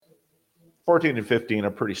14 and 15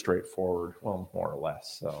 are pretty straightforward, well, more or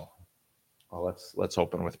less. So let's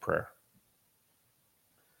open with prayer.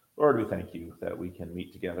 Lord, we thank you that we can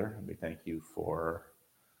meet together, and we thank you for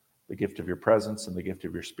the gift of your presence and the gift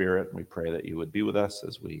of your Spirit. And we pray that you would be with us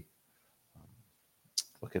as we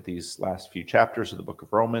look at these last few chapters of the book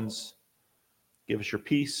of Romans. Give us your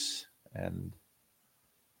peace and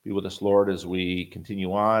be with us, Lord, as we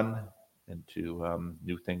continue on into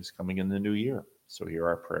new things coming in the new year. So hear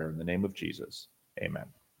our prayer in the name of Jesus. Amen.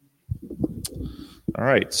 All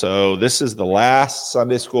right, so this is the last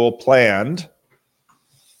Sunday school planned.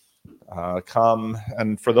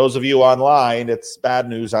 And for those of you online, it's bad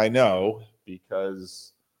news, I know,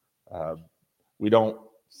 because we don't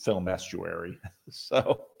film estuary.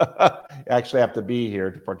 So you actually have to be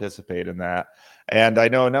here to participate in that. And I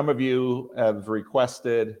know a number of you have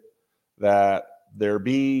requested that there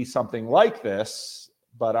be something like this,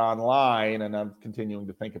 but online, and I'm continuing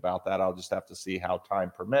to think about that. I'll just have to see how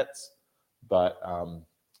time permits. But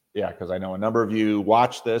yeah, because I know a number of you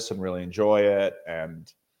watch this and really enjoy it,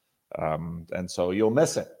 and so you'll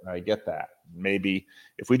miss it. I get that. Maybe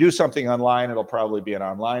if we do something online, it'll probably be an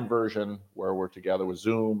online version where we're together with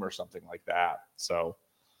Zoom or something like that. So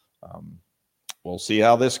we'll see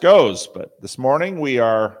how this goes. But this morning we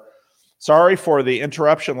are sorry for the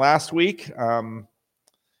interruption last week.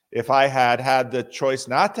 If I had the choice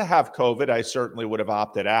not to have COVID, I certainly would have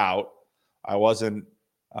opted out. I wasn't.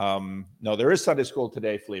 No, there is Sunday school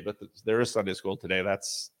today, Flea, but there is Sunday school today.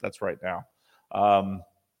 That's right now.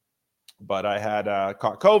 But I had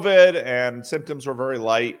caught COVID and symptoms were very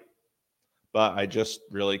light, but I just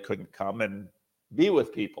really couldn't come and be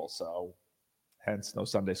with people. So hence no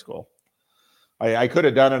Sunday school. I could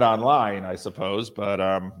have done it online, I suppose, but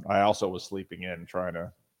I also was sleeping in trying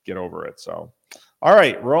to get over it. So, all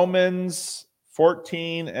right, Romans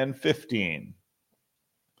 14 and 15.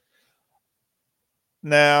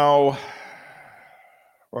 Now,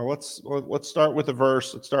 well, let's start with the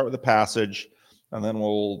verse. Let's start with the passage, and then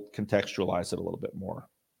we'll contextualize it a little bit more.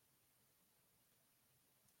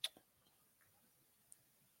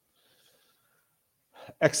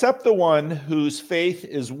 Accept the one whose faith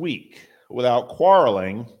is weak, without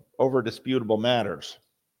quarreling over disputable matters.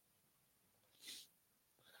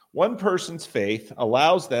 One person's faith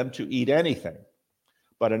allows them to eat anything,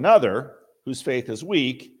 but another, whose faith is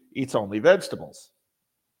weak, eats only vegetables.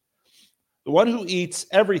 The one who eats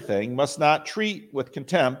everything must not treat with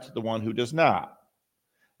contempt the one who does not.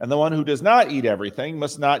 And the one who does not eat everything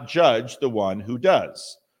must not judge the one who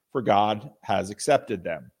does, for God has accepted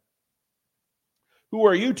them. Who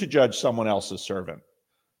are you to judge someone else's servant?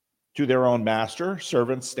 To their own master,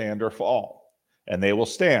 servants stand or fall, and they will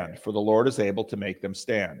stand, for the Lord is able to make them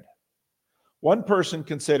stand. One person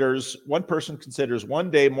considers one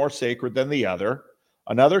day more sacred than the other,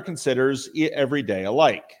 another considers every day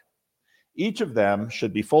alike. Each of them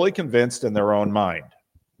should be fully convinced in their own mind.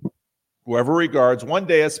 Whoever regards one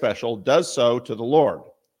day as special does so to the Lord.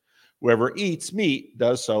 Whoever eats meat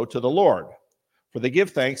does so to the Lord, for they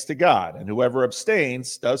give thanks to God, and whoever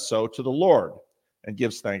abstains does so to the Lord, and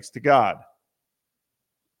gives thanks to God.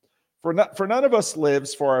 For none of us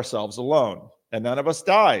lives for ourselves alone, and none of us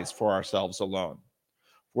dies for ourselves alone.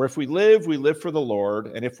 For if we live for the Lord,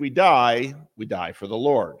 and if we die for the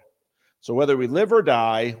Lord. So whether we live or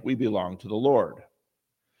die, we belong to the Lord.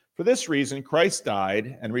 For this reason, Christ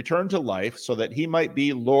died and returned to life so that he might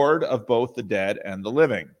be Lord of both the dead and the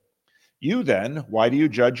living. You then, why do you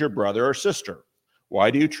judge your brother or sister?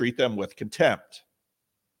 Why do you treat them with contempt?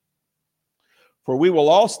 For we will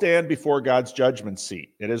all stand before God's judgment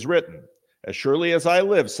seat. It is written, as surely as I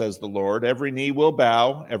live, says the Lord, every knee will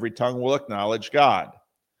bow, every tongue will acknowledge God.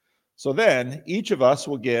 So then, each of us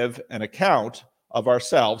will give an account of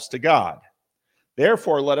ourselves to God.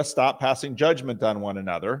 Therefore, let us stop passing judgment on one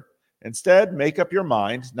another. Instead, make up your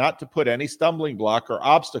mind not to put any stumbling block or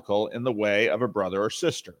obstacle in the way of a brother or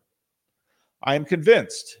sister. I am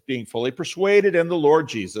convinced, being fully persuaded in the Lord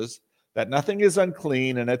Jesus, that nothing is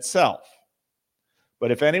unclean in itself.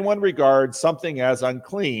 But if anyone regards something as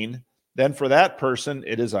unclean, then for that person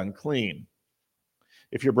it is unclean.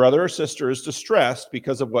 If your brother or sister is distressed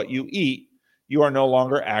because of what you eat, you are no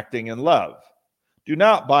longer acting in love. Do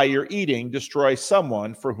not by your eating destroy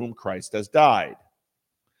someone for whom Christ has died.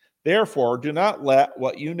 Therefore, do not let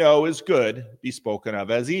what you know is good be spoken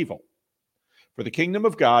of as evil. For the kingdom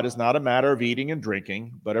of God is not a matter of eating and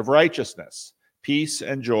drinking, but of righteousness, peace,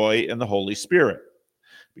 and joy in the Holy Spirit.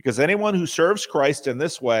 Because anyone who serves Christ in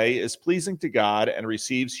this way is pleasing to God and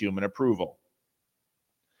receives human approval.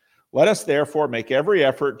 Let us therefore make every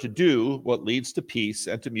effort to do what leads to peace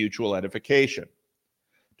and to mutual edification.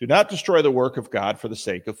 Do not destroy the work of God for the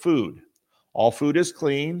sake of food. All food is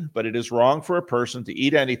clean, but it is wrong for a person to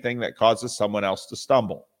eat anything that causes someone else to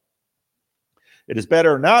stumble. It is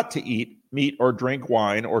better not to eat meat or drink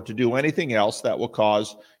wine or to do anything else that will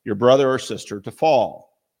cause your brother or sister to fall.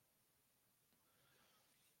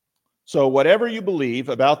 So whatever you believe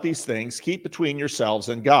about these things, keep between yourselves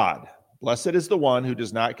and God. Blessed is the one who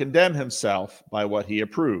does not condemn himself by what he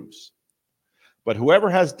approves. But whoever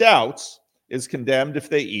has doubts is condemned if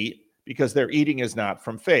they eat, because their eating is not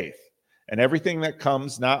from faith. And everything that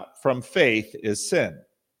comes not from faith is sin.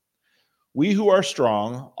 We who are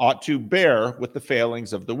strong ought to bear with the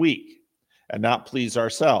failings of the weak and not please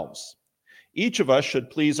ourselves. Each of us should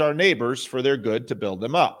please our neighbors for their good, to build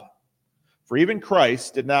them up. For even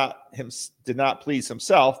Christ did not please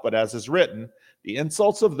himself, but as is written, the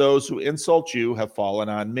insults of those who insult you have fallen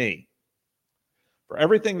on me. For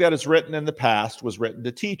everything that is written in the past was written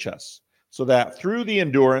to teach us, so that through the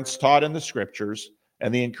endurance taught in the Scriptures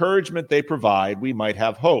and the encouragement they provide, we might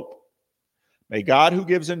have hope. May God, who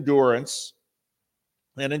gives endurance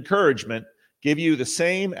and encouragement, give you the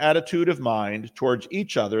same attitude of mind towards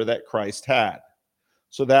each other that Christ had,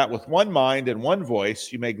 so that with one mind and one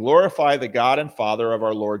voice you may glorify the God and Father of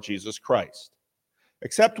our Lord Jesus Christ.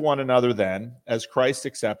 Accept one another then, as Christ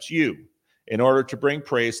accepts you, in order to bring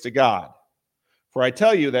praise to God. For I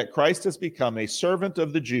tell you that Christ has become a servant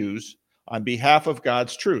of the Jews on behalf of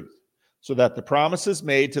God's truth, so that the promises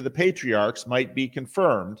made to the patriarchs might be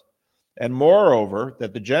confirmed, and moreover,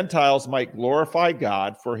 that the Gentiles might glorify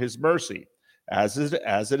God for his mercy, as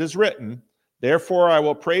it is written, therefore I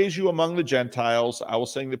will praise you among the Gentiles, I will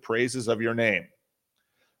sing the praises of your name.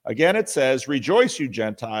 Again it says, rejoice, you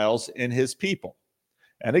Gentiles, in his people.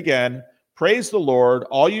 And again, praise the Lord,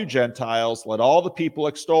 all you Gentiles, let all the people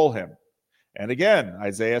extol him. And again,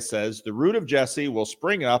 Isaiah says, the root of Jesse will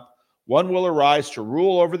spring up, one will arise to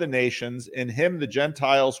rule over the nations, in him the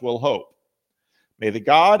Gentiles will hope. May the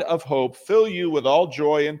God of hope fill you with all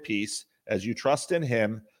joy and peace as you trust in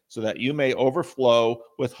him, so that you may overflow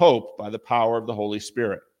with hope by the power of the Holy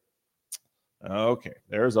Spirit. Okay,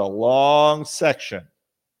 there's a long section.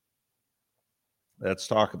 Let's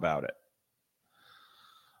talk about it.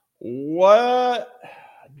 What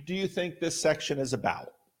do you think this section is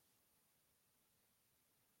about?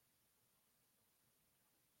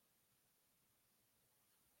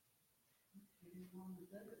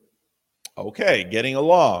 Okay, getting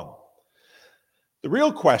along. The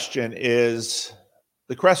real question is,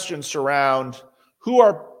 the questions surround who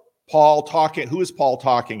is Paul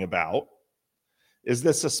talking about? Is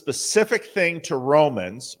this a specific thing to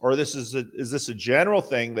Romans, or is this a general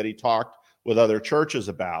thing that he talked with other churches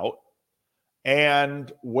about?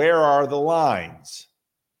 And where are the lines?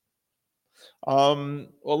 Well,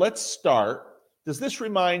 let's start. Does this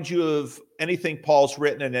remind you of anything Paul's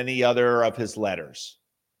written in any other of his letters?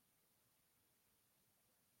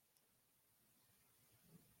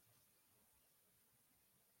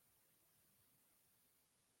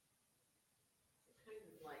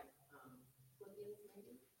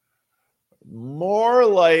 More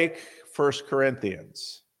like 1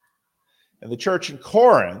 Corinthians. In the church in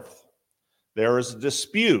Corinth, there is a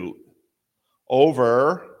dispute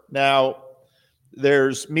over, now,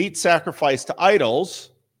 there's meat sacrificed to idols,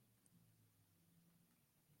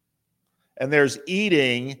 and there's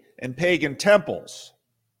eating in pagan temples.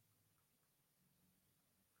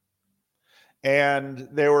 And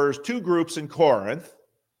there were two groups in Corinth.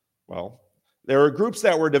 Well, there were groups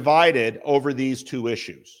that were divided over these two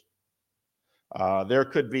issues. There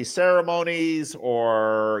could be ceremonies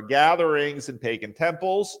or gatherings in pagan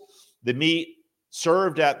temples. The meat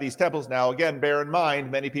served at these temples. Now, again, bear in mind,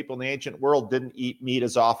 many people in the ancient world didn't eat meat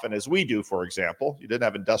as often as we do, for example. You didn't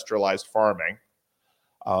have industrialized farming.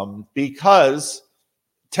 Because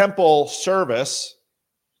temple service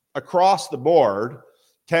across the board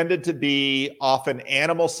tended to be often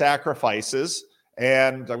animal sacrifices.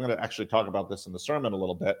 And I'm going to actually talk about this in the sermon a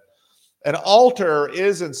little bit. An altar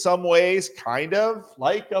is in some ways kind of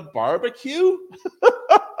like a barbecue.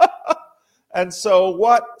 And so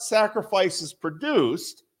what sacrifices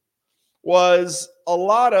produced was a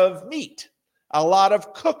lot of meat, a lot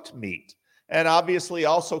of cooked meat. And obviously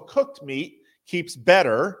also cooked meat keeps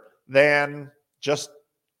better than just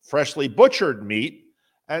freshly butchered meat.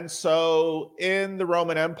 And so in the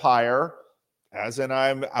Roman Empire, as in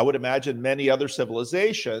I would imagine many other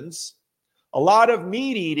civilizations, a lot of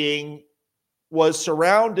meat eating was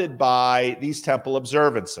surrounded by these temple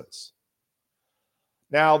observances.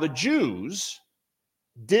 Now, the Jews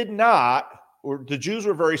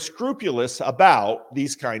were very scrupulous about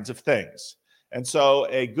these kinds of things. And so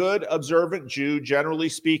a good observant Jew, generally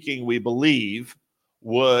speaking, we believe,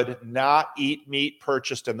 would not eat meat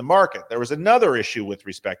purchased in the market. There was another issue with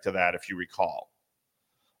respect to that, if you recall.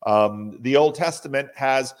 The Old Testament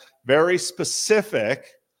has very specific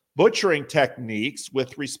butchering techniques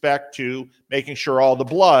with respect to making sure all the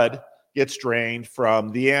blood gets drained from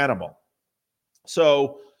the animal.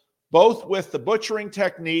 So both with the butchering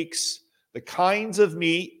techniques, the kinds of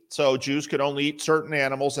meat, so Jews could only eat certain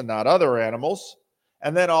animals and not other animals,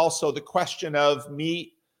 and then also the question of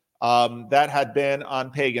meat that had been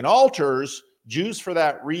on pagan altars. Jews, for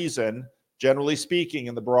that reason, generally speaking,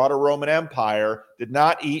 in the broader Roman Empire, did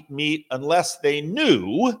not eat meat unless they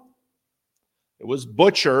knew it was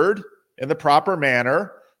butchered in the proper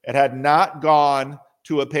manner, it had not gone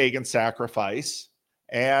to a pagan sacrifice,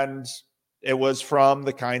 and it was from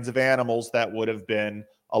the kinds of animals that would have been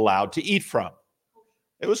allowed to eat from.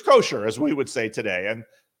 It was kosher, as we would say today, and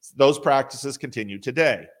those practices continue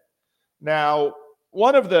today. Now,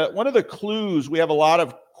 one of the clues, we have a lot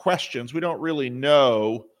of questions. We don't really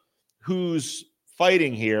know who's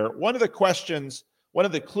fighting here. One of the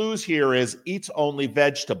clues here is eats only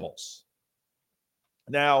vegetables.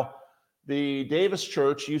 Now, the Davis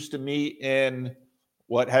Church used to meet in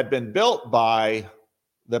what had been built by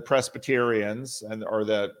the Presbyterians, or I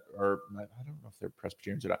don't know if they're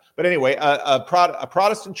Presbyterians or not, but anyway, a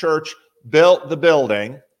Protestant church built the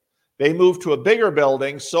building. They moved to a bigger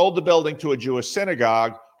building, sold the building to a Jewish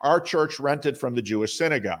synagogue. Our church rented from the Jewish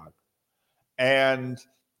synagogue. And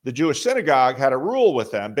the Jewish synagogue had a rule with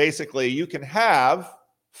them. Basically, you can have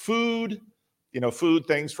food, food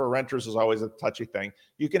things for renters is always a touchy thing.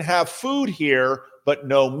 You can have food here, but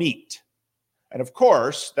no meat. And of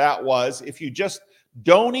course, that was, if you just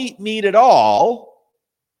don't eat meat at all,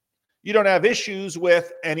 you don't have issues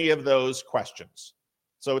with any of those questions.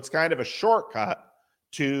 So it's kind of a shortcut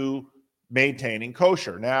to maintaining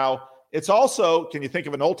kosher. Now, it's also, can you think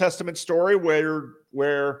of an Old Testament story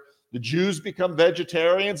where the Jews become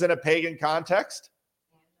vegetarians in a pagan context?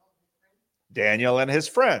 Daniel and his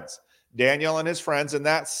friends. Daniel and his friends, in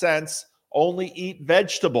that sense, only eat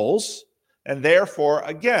vegetables, and therefore,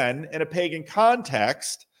 again, in a pagan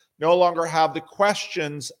context, no longer have the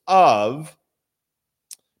questions of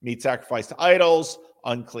meat sacrificed to idols,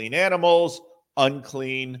 unclean animals,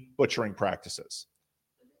 unclean butchering practices.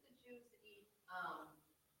 So did the Jews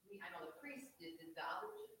eat, I know the priests did the other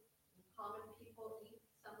common people eat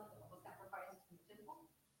some of what was sacrificed in the temple?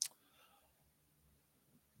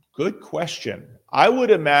 Good question. I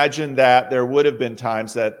would imagine that there would have been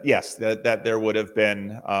times that, yes, that there would have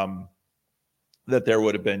been,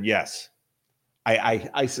 yes.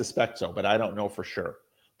 I suspect so, but I don't know for sure.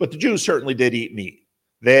 But the Jews certainly did eat meat.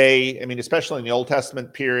 Especially in the Old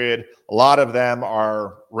Testament period, a lot of them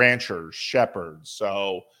are ranchers, shepherds.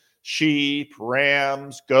 So sheep,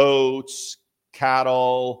 rams, goats,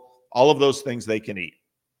 cattle, all of those things they can eat.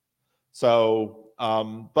 So,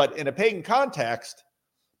 but in a pagan context,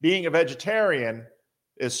 being a vegetarian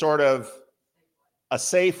is sort of a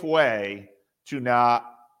safe way to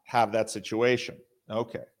not have that situation.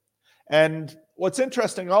 Okay. And what's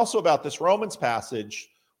interesting also about this Romans passage,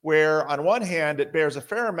 where on one hand, it bears a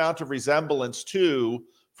fair amount of resemblance to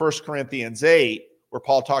 1 Corinthians 8, where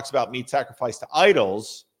Paul talks about meat sacrificed to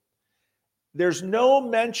idols, there's no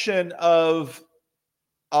mention of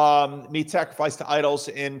meat sacrificed to idols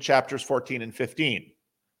in chapters 14 and 15,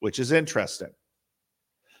 which is interesting.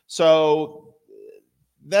 So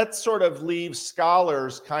that sort of leaves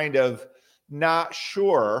scholars kind of not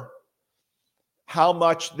sure how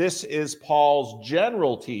much this is Paul's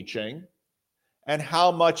general teaching and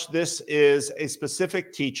how much this is a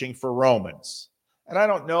specific teaching for Romans. And I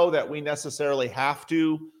don't know that we necessarily have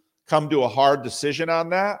to come to a hard decision on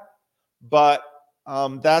that, but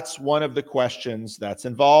that's one of the questions that's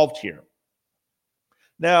involved here.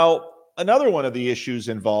 Now, another one of the issues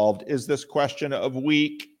involved is this question of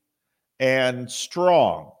weak and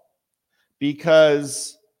strong,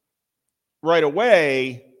 because right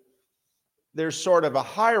away, there's sort of a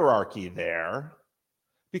hierarchy there,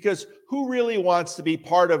 because who really wants to be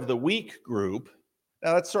part of the weak group?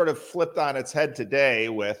 Now, that's sort of flipped on its head today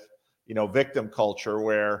with, victim culture,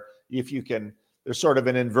 where there's sort of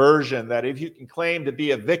an inversion that if you can claim to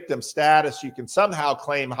be a victim status, you can somehow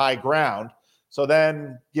claim high ground. So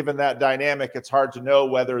then, given that dynamic, it's hard to know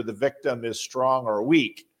whether the victim is strong or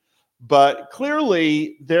weak. But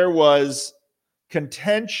clearly, there was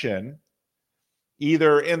contention,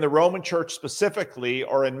 either in the Roman church specifically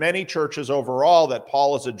or in many churches overall, that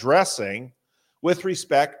Paul is addressing with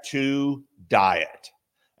respect to diet.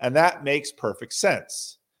 And that makes perfect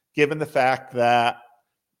sense, given the fact that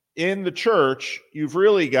in the church, you've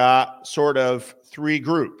really got sort of three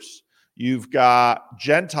groups. You've got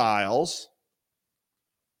Gentiles,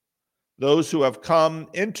 those who have come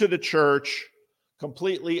into the church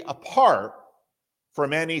completely apart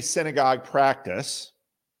from any synagogue practice.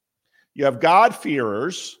 You have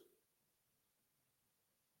God-fearers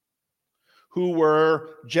who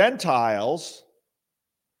were Gentiles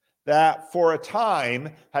that for a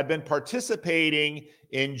time had been participating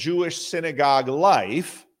in Jewish synagogue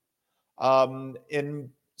life.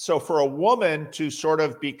 So for a woman to sort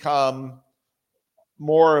of become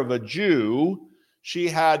more of a Jew, she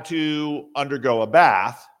had to undergo a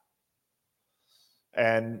bath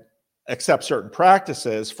and accept certain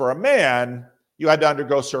practices. For a man, you had to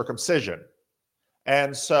undergo circumcision.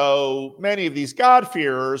 And so many of these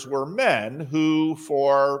God-fearers were men who,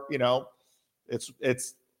 for,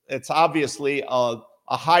 it's obviously a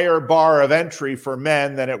higher bar of entry for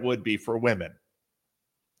men than it would be for women.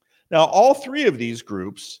 Now, all three of these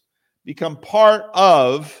groups become part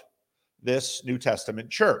of this New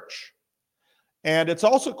Testament church. And it's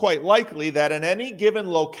also quite likely that in any given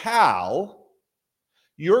locale,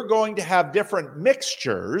 you're going to have different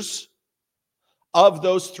mixtures of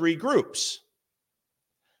those three groups.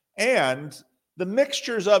 And the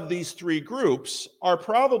mixtures of these three groups are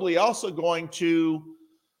probably also going to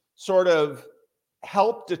sort of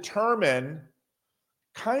help determine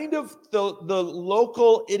kind of the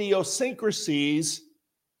local idiosyncrasies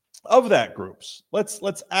of that groups. Let's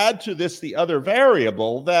add to this the other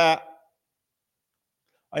variable that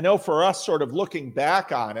I know for us, sort of looking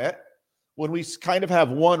back on it, when we kind of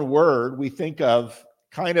have one word, we think of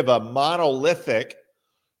kind of a monolithic,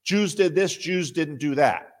 Jews did this, Jews didn't do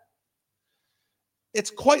that. It's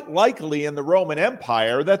quite likely in the Roman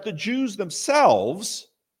Empire that the Jews themselves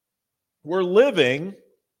were living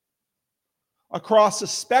across a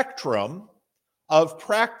spectrum of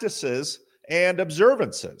practices and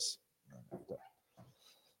observances.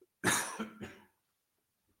 It's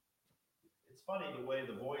funny the way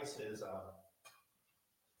the voice is.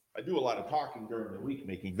 I do a lot of talking during the week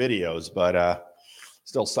making videos, but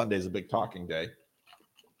still Sunday's a big talking day.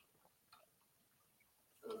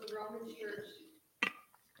 So the Roman church,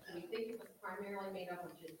 do you think it was primarily made up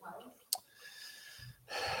of Gentiles?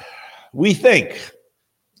 We think.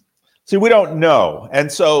 See, we don't know.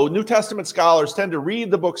 And so New Testament scholars tend to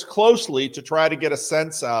read the books closely to try to get a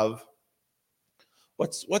sense of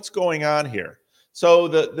what's going on here. So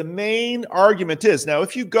the main argument is, now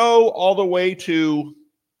if you go all the way to,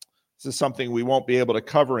 this is something we won't be able to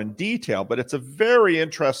cover in detail, but it's a very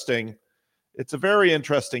interesting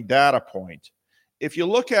data point. If you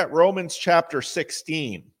look at Romans chapter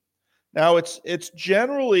 16, now it's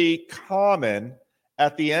generally common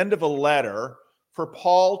at the end of a letter for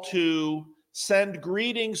Paul to send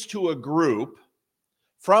greetings to a group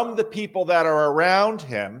from the people that are around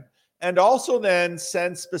him, and also then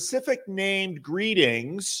send specific named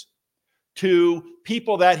greetings to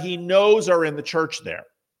people that he knows are in the church there.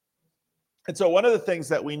 And so one of the things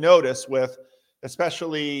that we notice with,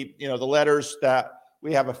 especially, the letters that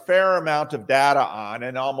we have a fair amount of data on,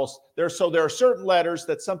 and there are certain letters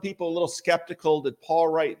that some people are a little skeptical, did Paul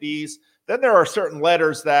write these? Then there are certain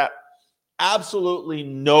letters that absolutely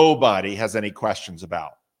nobody has any questions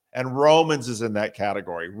about. And Romans is in that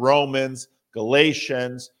category. Romans,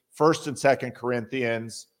 Galatians, 1st and 2nd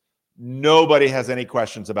Corinthians, nobody has any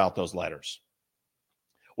questions about those letters.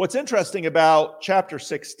 What's interesting about chapter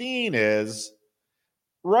 16 is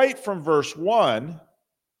right from verse 1,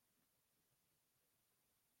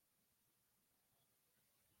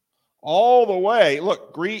 all the way,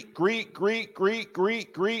 look, greet.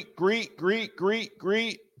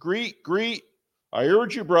 I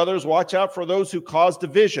urge you, brothers, watch out for those who cause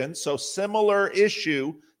division. So similar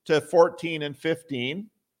issue to 14 and 15.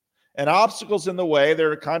 And obstacles in the way that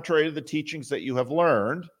are contrary to the teachings that you have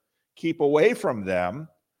learned. Keep away from them.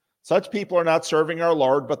 Such people are not serving our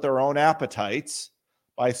Lord, but their own appetites.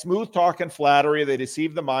 By smooth talk and flattery, they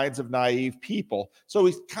deceive the minds of naive people. So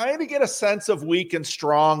we kind of get a sense of weak and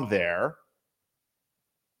strong there.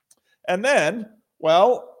 And then,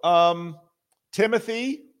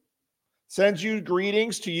 Timothy sends you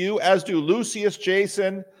greetings to you, as do Lucius,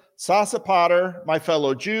 Jason, Sosipater, my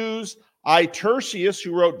fellow Jews. I, Tertius,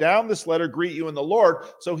 who wrote down this letter, greet you in the Lord.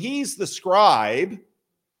 So he's the scribe,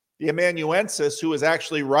 the amanuensis, who is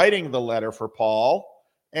actually writing the letter for Paul.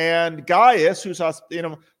 And Gaius, who's,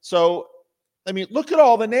 so, look at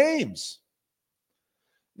all the names.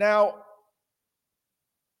 Now,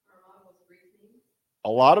 a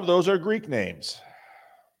lot of those are Greek names.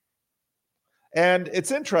 And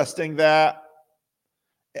it's interesting that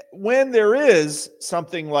when there is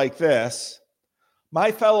something like this, my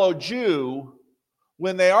fellow Jew,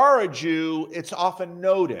 when they are a Jew, it's often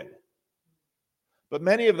noted. but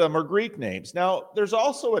many of them are Greek names. Now, there's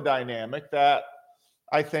also a dynamic that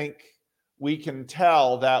I think we can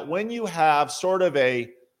tell, that when you have sort of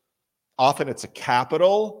often it's a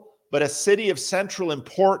capital, but a city of central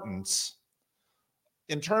importance,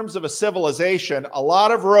 in terms of a civilization, a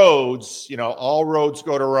lot of roads, all roads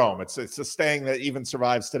go to Rome. It's a saying that even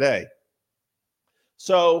survives today.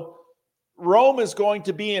 So Rome is going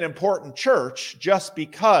to be an important church just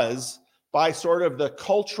because, by sort of the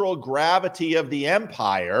cultural gravity of the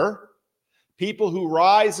empire, people who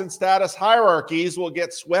rise in status hierarchies will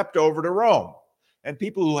get swept over to Rome. And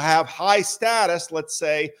people who have high status, let's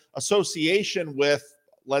say association with,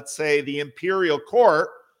 let's say, the imperial court,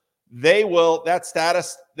 they'll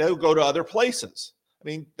go to other places. I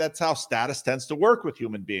mean, that's how status tends to work with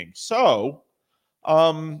human beings. So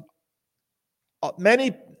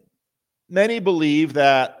many believe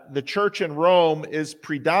that the church in Rome is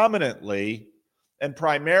predominantly and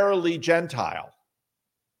primarily Gentile.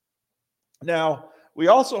 Now, we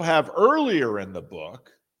also have earlier in the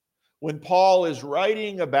book, when Paul is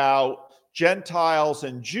writing about Gentiles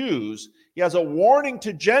and Jews, he has a warning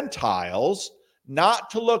to Gentiles not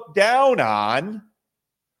to look down on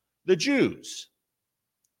the Jews.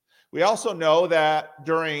 We also know that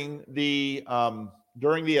during the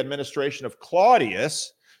administration of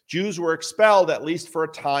Claudius, Jews were expelled, at least for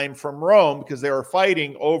a time, from Rome because they were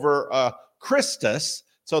fighting over Christus.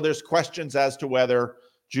 So there's questions as to whether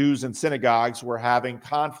Jews and synagogues were having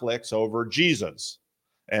conflicts over Jesus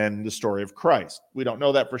and the story of Christ. We don't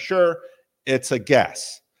know that for sure. It's a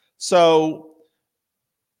guess. So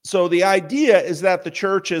the idea is that the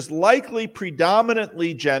church is likely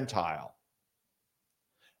predominantly Gentile.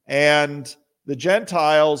 And the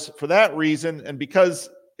Gentiles, for that reason, and because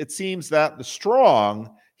it seems that the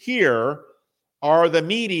strong here are the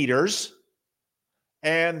meat eaters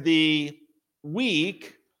and the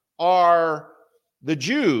weak are the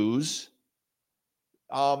Jews,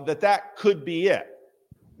 that could be it.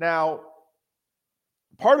 Now,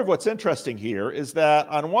 part of what's interesting here is that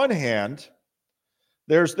on one hand,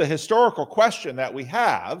 there's the historical question that we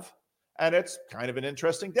have, and it's kind of an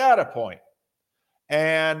interesting data point.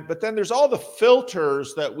 But then there's all the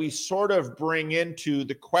filters that we sort of bring into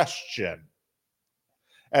the question.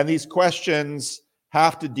 And these questions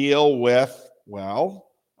have to deal with,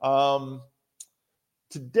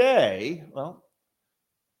 today,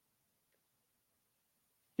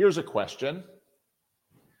 here's a question.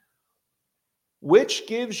 Which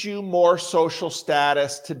gives you more social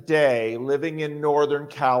status today living in Northern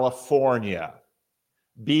California?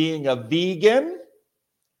 Being a vegan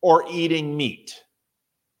or eating meat?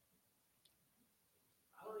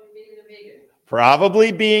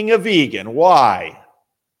 Probably being a vegan. Why?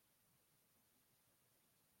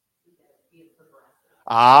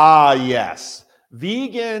 Yes.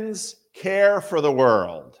 Vegans care for the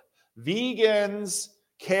world. Vegans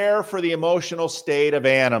care for the emotional state of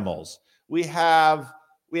animals. We have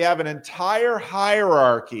an entire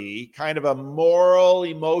hierarchy, kind of a moral,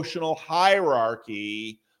 emotional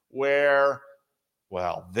hierarchy where,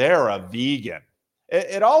 they're a vegan.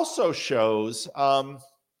 It also shows,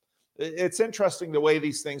 it's interesting the way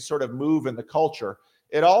these things sort of move in the culture.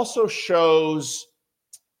 It also shows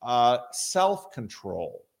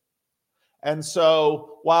self-control. And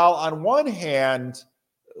so while on one hand,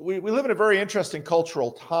 we live in a very interesting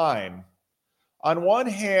cultural time, on one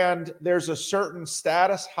hand, there's a certain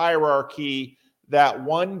status hierarchy that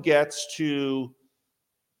one gets to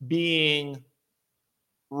being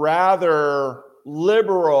rather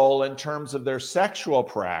liberal in terms of their sexual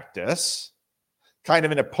practice, kind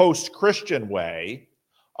of in a post-Christian way.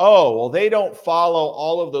 They don't follow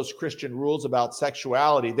all of those Christian rules about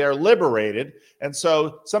sexuality. They're liberated. And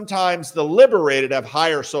so sometimes the liberated have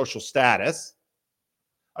higher social status.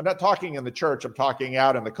 I'm not talking in the church, I'm talking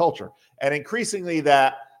out in the culture. And increasingly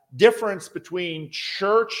that difference between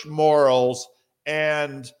church morals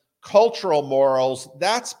and cultural morals,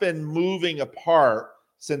 that's been moving apart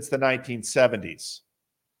since the 1970s.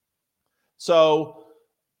 So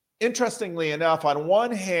interestingly enough, on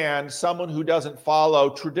one hand, someone who doesn't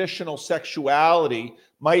follow traditional sexuality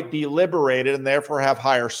might be liberated and therefore have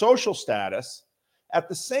higher social status. At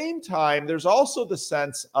the same time, there's also the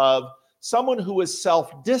sense of someone who is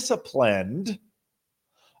self-disciplined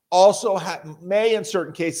also may in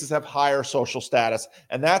certain cases have higher social status,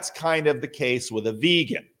 and that's kind of the case with a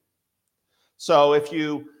vegan. So if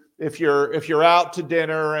you're out to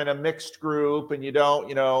dinner in a mixed group and you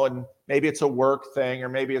don't, and maybe it's a work thing or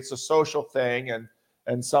maybe it's a social thing,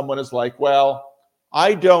 and someone is like,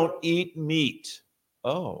 I don't eat meat.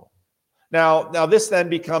 Now this then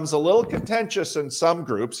becomes a little contentious in some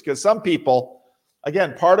groups because some people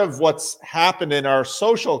again, part of what's happened in our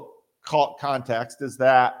social context is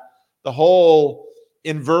that the whole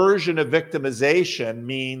inversion of victimization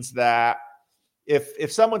means that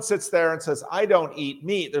if someone sits there and says, I don't eat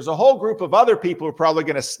meat, there's a whole group of other people who are probably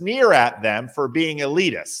going to sneer at them for being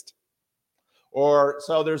elitist. Or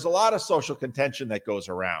so there's a lot of social contention that goes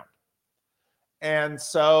around. And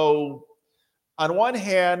so on one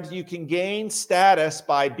hand, you can gain status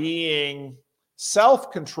by being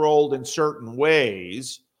self-controlled in certain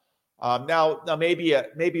ways. Now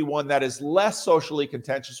maybe one that is less socially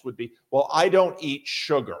contentious would be, well, I don't eat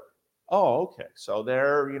sugar. Oh, okay. So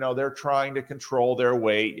they're trying to control their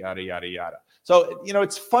weight, yada, yada, yada. So,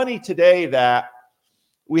 it's funny today that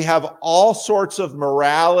we have all sorts of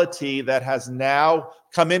morality that has now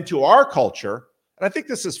come into our culture. And I think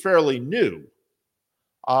this is fairly new.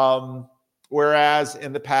 Whereas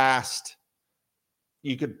in the past,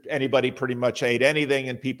 anybody pretty much ate anything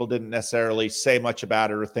and people didn't necessarily say much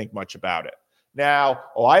about it or think much about it. Now,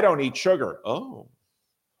 I don't eat sugar. Oh,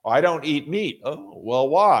 I don't eat meat. Oh, well,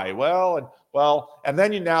 why? And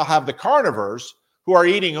then you now have the carnivores who are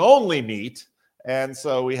eating only meat. And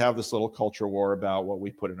so we have this little culture war about what we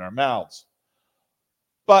put in our mouths.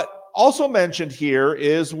 But also mentioned here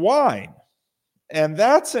is wine. And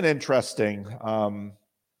that's an interesting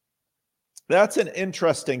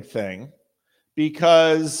thing,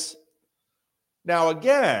 because now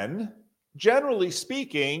again, generally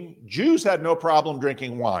speaking, Jews had no problem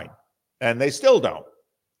drinking wine, and they still don't.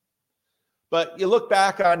 But you look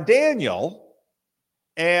back on Daniel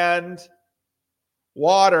and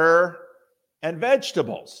water and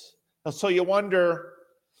vegetables. So you wonder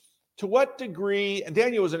to what degree, and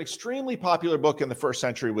Daniel was an extremely popular book in the first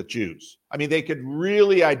century with Jews. I mean, they could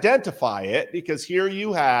really identify it because here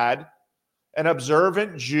you had an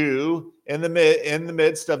observant Jew in the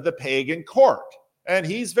midst of the pagan court, and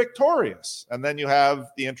he's victorious. And then you have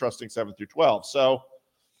the interesting 7 through 12. So,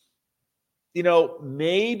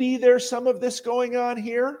 maybe there's some of this going on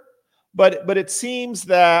here, but it seems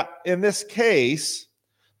that in this case,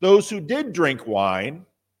 those who did drink wine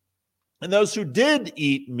and those who did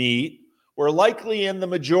eat meat were likely in the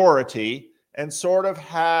majority and sort of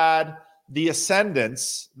had the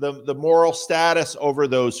ascendance, the moral status over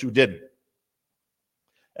those who didn't.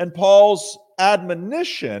 And Paul's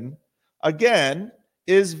admonition, again,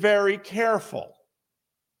 is very careful,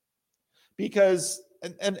 because,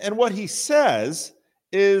 and what he says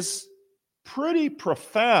is pretty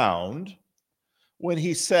profound when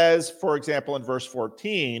he says, for example, in verse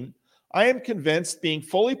 14, I am convinced, being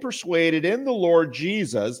fully persuaded in the Lord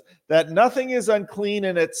Jesus, that nothing is unclean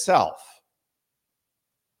in itself.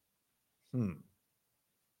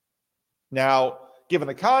 Now, given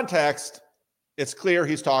the context, it's clear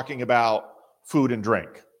he's talking about food and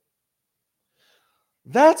drink.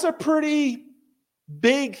 That's a pretty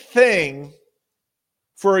big thing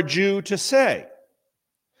for a Jew to say,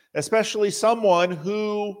 especially someone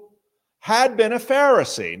who had been a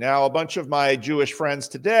Pharisee. Now, a bunch of my Jewish friends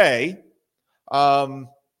today have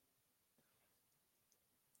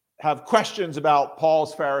questions about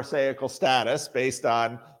Paul's Pharisaical status based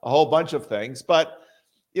on a whole bunch of things. But,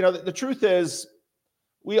 the truth is,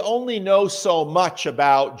 we only know so much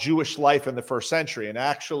about Jewish life in the first century. And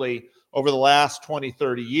actually, over the last 20,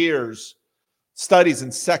 30 years, studies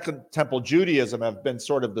in Second Temple Judaism have been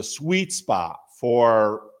sort of the sweet spot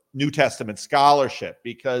for New Testament scholarship,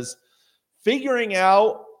 because figuring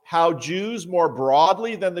out how Jews more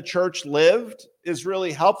broadly than the church lived is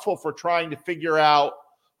really helpful for trying to figure out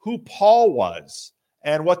who Paul was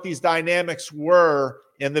and what these dynamics were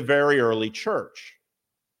in the very early church.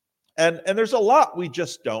 And there's a lot we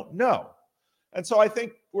just don't know. And so I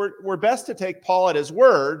think we're best to take Paul at his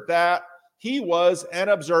word that he was an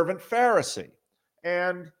observant Pharisee.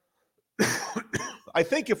 And I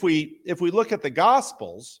think if we look at the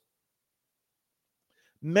Gospels,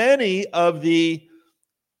 many of the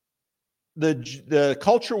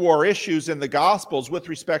culture war issues in the Gospels with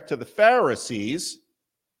respect to the Pharisees.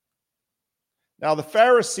 Now, the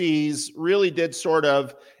Pharisees really did sort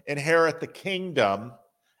of inherit the kingdom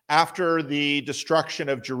after the destruction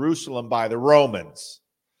of Jerusalem by the Romans.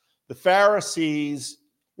 The Pharisees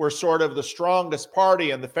were sort of the strongest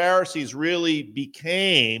party, and the Pharisees really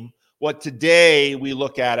became what today we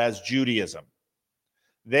look at as Judaism.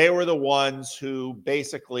 They were the ones who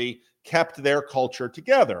basically kept their culture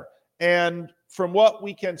together. And from what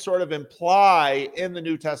we can sort of imply in the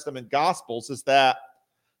New Testament Gospels is that,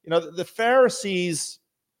 the Pharisees,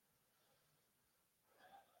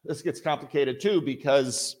 this gets complicated too,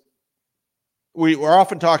 because we're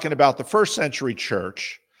often talking about the first century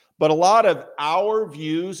church, but a lot of our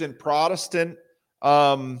views in Protestant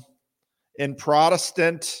in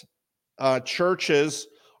Protestant churches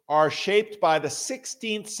are shaped by the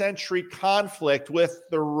 16th century conflict with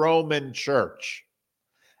the Roman Church.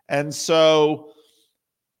 And so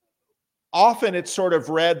often it's sort of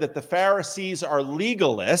read that the Pharisees are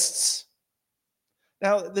legalists.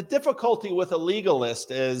 Now, the difficulty with a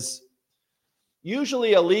legalist is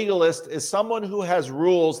usually a legalist is someone who has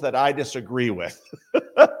rules that I disagree with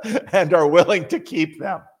and are willing to keep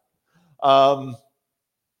them. And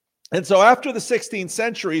so after the 16th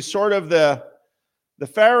century, sort of the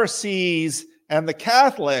Pharisees and the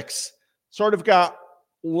Catholics sort of got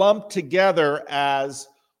lumped together as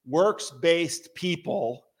works-based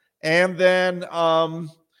people, and then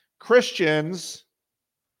Christians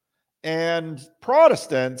and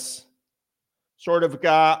Protestants sort of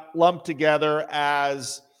got lumped together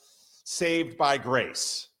as saved by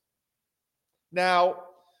grace. Now,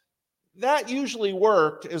 that usually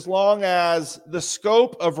worked as long as the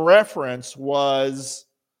scope of reference was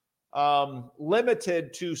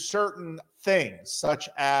limited to certain things, such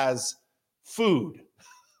as food.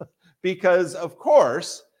 Because, of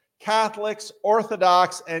course, Catholics,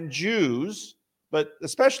 Orthodox, and Jews, but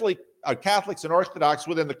especially Catholics and Orthodox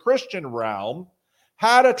within the Christian realm,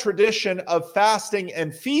 had a tradition of fasting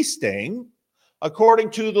and feasting according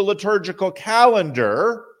to the liturgical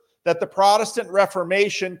calendar that the Protestant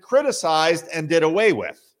Reformation criticized and did away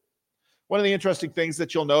with. One of the interesting things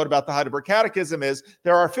that you'll note about the Heidelberg Catechism is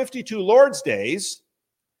there are 52 Lord's Days,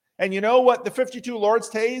 and you know what the 52 Lord's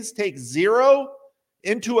Days take zero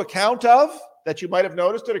into account of that you might have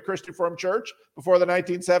noticed at a Christian Reformed church before the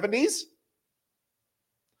 1970s?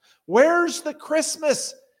 Where's the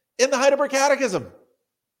Christmas in the Heidelberg Catechism?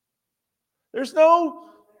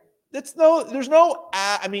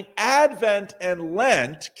 Advent and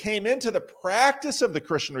Lent came into the practice of the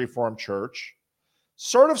Christian Reformed Church,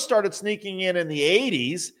 sort of started sneaking in the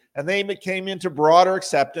 80s, and they came into broader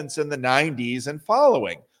acceptance in the 90s and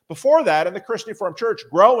following. Before that, in the Christian Reformed Church,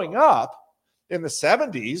 growing up in the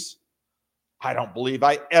 70s, I don't believe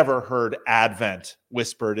I ever heard Advent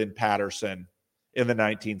whispered in Patterson in the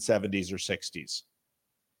 1970s or 60s.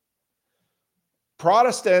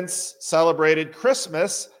 Protestants celebrated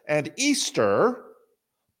Christmas and Easter,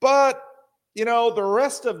 but, the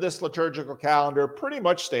rest of this liturgical calendar pretty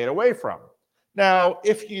much stayed away from. Now,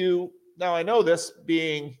 I know this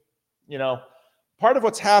being, part of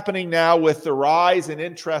what's happening now with the rise in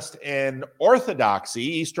interest in Orthodoxy,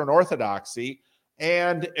 Eastern Orthodoxy,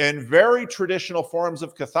 and in very traditional forms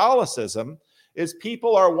of Catholicism, is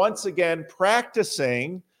people are once again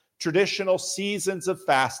practicing traditional seasons of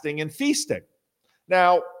fasting and feasting.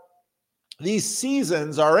 Now, these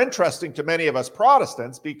seasons are interesting to many of us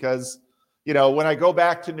Protestants because, when I go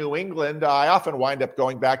back to New England, I often wind up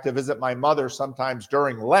going back to visit my mother sometimes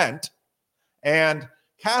during Lent, and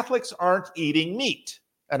Catholics aren't eating meat.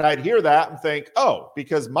 And I'd hear that and think,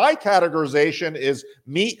 because my categorization is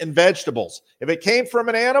meat and vegetables. If it came from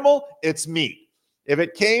an animal, it's meat. If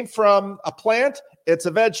it came from a plant, it's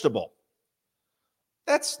a vegetable.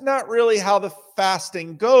 That's not really how the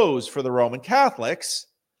fasting goes for the Roman Catholics,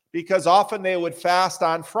 because often they would fast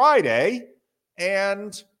on Friday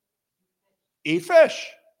and eat fish.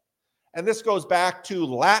 And this goes back to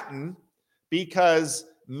Latin because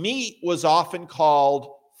meat was often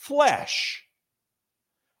called flesh.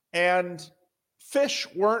 And fish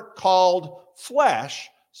weren't called flesh.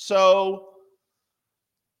 So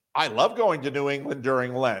I love going to New England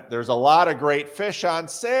during Lent. There's a lot of great fish on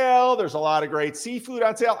sale. There's a lot of great seafood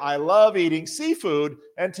on sale. I love eating seafood.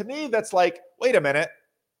 And to me, that's like, wait a minute.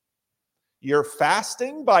 You're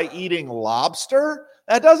fasting by eating lobster?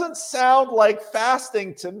 That doesn't sound like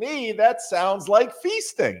fasting to me. That sounds like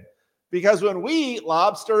feasting. Because when we eat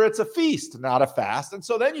lobster, it's a feast, not a fast. And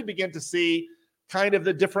so then you begin to see kind of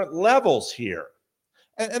the different levels here.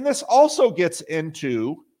 And this also gets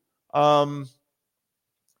into, when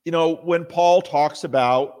Paul talks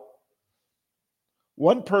about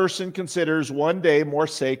one person considers one day more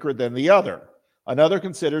sacred than the other. Another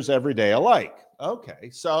considers every day alike. Okay,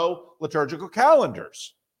 so liturgical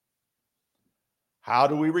calendars. How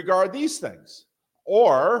do we regard these things?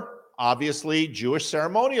 Or, obviously, Jewish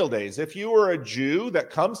ceremonial days. If you were a Jew that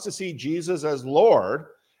comes to see Jesus as Lord,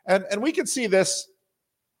 and we can see this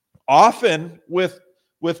often with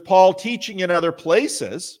Paul teaching in other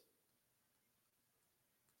places.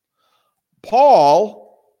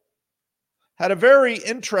 Paul had a very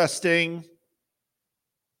interesting,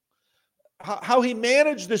 how he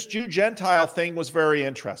managed this Jew-Gentile thing was very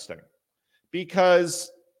interesting,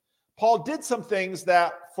 because Paul did some things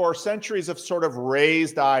that for centuries have sort of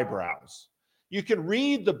raised eyebrows. You can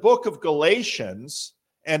read the book of Galatians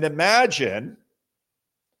and imagine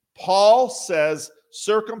Paul says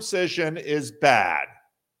circumcision is bad.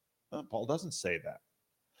 No, Paul doesn't say that.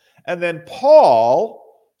 And then Paul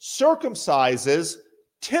circumcises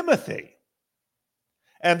Timothy.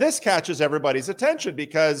 And this catches everybody's attention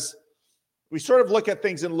because we sort of look at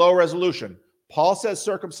things in low resolution. Paul says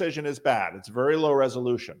circumcision is bad. It's very low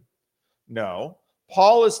resolution. No,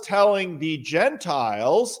 Paul is telling the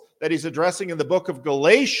Gentiles that he's addressing in the book of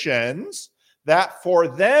Galatians that for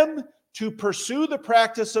them to pursue the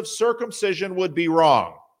practice of circumcision would be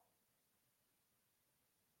wrong.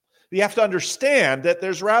 You have to understand that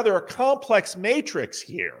there's rather a complex matrix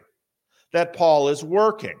here that Paul is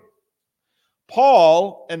working.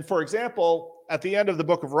 Paul, and for example, at the end of the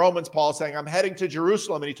book of Romans, Paul is saying, I'm heading to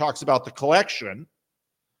Jerusalem, and he talks about the collection.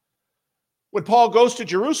 When Paul goes to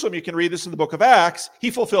Jerusalem, you can read this in the book of Acts, he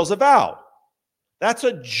fulfills a vow. That's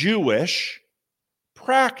a Jewish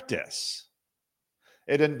practice.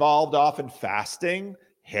 It involved often fasting,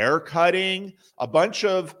 hair cutting, a bunch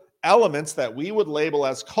of elements that we would label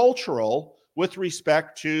as cultural with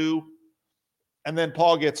respect to, and then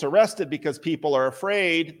Paul gets arrested because people are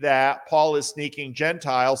afraid that Paul is sneaking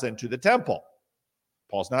Gentiles into the temple.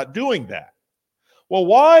 Paul's not doing that. Well,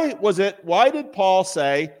 why did Paul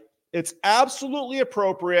say it's absolutely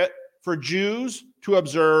appropriate for Jews to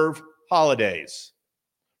observe holidays,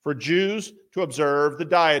 for Jews to observe the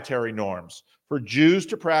dietary norms, for Jews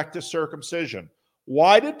to practice circumcision?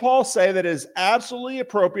 Why did Paul say that it is absolutely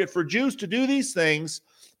appropriate for Jews to do these things,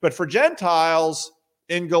 but for Gentiles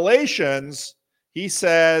in Galatians, he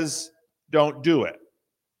says, don't do it?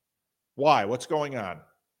 Why? What's going on?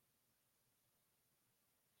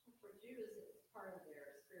 For Jews, it's part of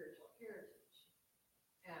their spiritual heritage.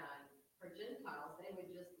 And for Gentiles, they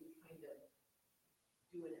would just be kind of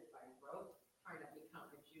doing it by rote, trying to become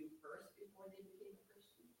a Jew first before they became a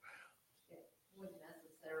Christian. It wouldn't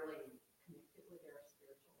necessarily connect it with their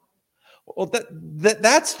spiritual life. Well,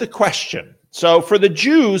 that's the question. So for the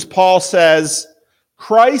Jews, Paul says,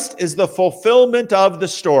 Christ is the fulfillment of the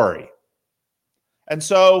story. And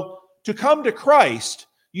so to come to Christ,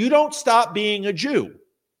 you don't stop being a Jew.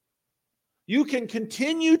 You can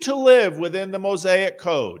continue to live within the Mosaic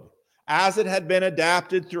code as it had been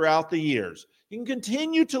adapted throughout the years. You can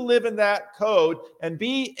continue to live in that code and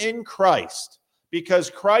be in Christ because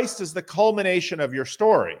Christ is the culmination of your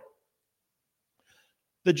story.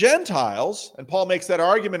 The Gentiles, and Paul makes that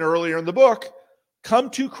argument earlier in the book, come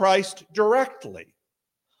to Christ directly,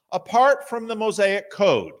 apart from the Mosaic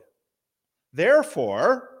code.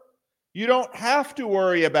 Therefore, you don't have to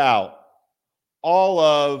worry about all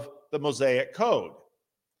of the Mosaic code.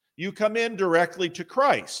 You come in directly to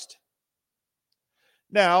Christ.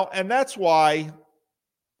 Now, and that's why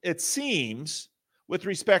it seems, with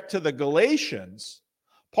respect to the Galatians,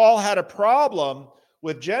 Paul had a problem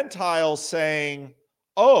with Gentiles saying,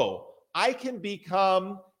 oh, I can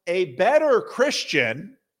become a better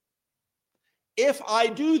Christian if I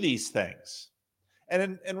do these things.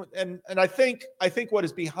 And I think what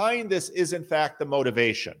is behind this is in fact the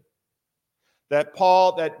motivation. That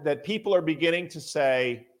that people are beginning to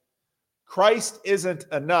say, Christ isn't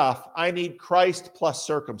enough. I need Christ plus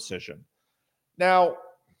circumcision. Now,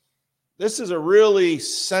 this is a really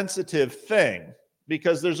sensitive thing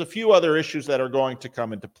because there's a few other issues that are going to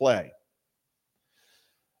come into play.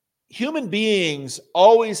 Human beings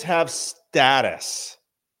always have status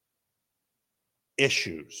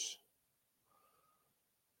issues.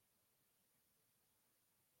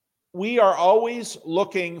 We are always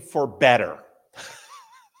looking for better.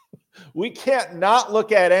 We can't not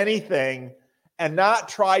look at anything and not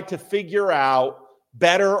try to figure out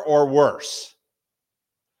better or worse.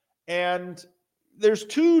 And there's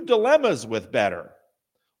two dilemmas with better.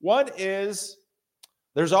 One is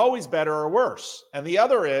there's always better or worse. And the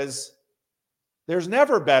other is there's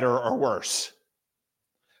never better or worse.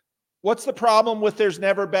 What's the problem with there's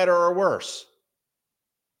never better or worse?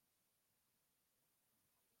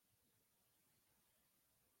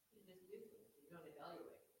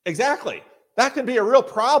 Exactly. That can be a real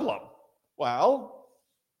problem. Well,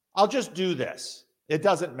 I'll just do this. It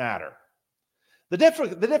doesn't matter. The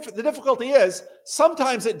difficulty is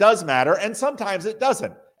sometimes it does matter and sometimes it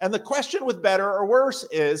doesn't. And the question with better or worse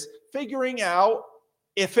is figuring out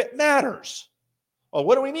if it matters. Well,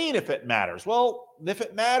 what do we mean if it matters? Well, if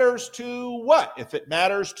it matters to what? If it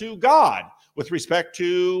matters to God with respect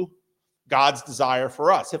to God's desire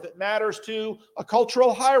for us, if it matters to a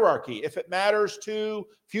cultural hierarchy, if it matters to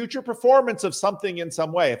future performance of something in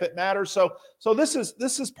some way, if it matters. So this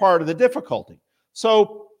is part of the difficulty.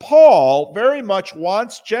 So Paul very much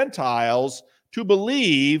wants Gentiles to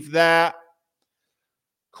believe that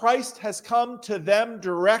Christ has come to them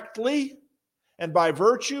directly And by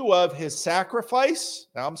virtue of his sacrifice,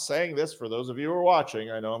 now I'm saying this for those of you who are watching,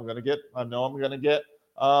 I know I'm going to get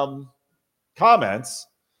comments.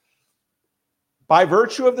 By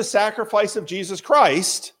virtue of the sacrifice of Jesus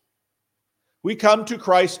Christ, we come to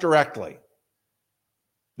Christ directly.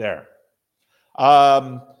 There.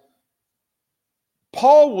 Paul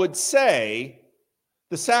would say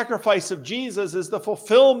the sacrifice of Jesus is the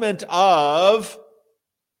fulfillment of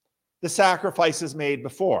the sacrifices made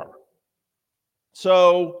before.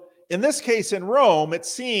 So in this case in Rome, it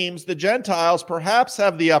seems the Gentiles perhaps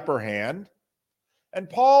have the upper hand, and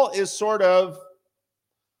Paul is sort of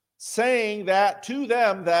saying that to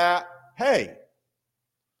them that, hey,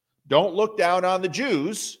 don't look down on the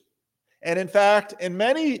Jews. And in fact, in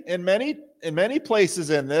many places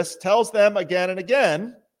in this, tells them again and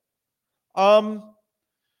again, one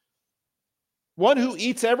who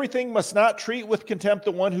eats everything must not treat with contempt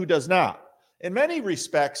the one who does not. In many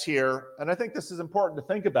respects here, and I think this is important to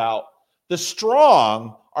think about, the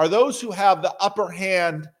strong are those who have the upper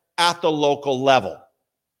hand at the local level.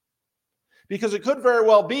 Because it could very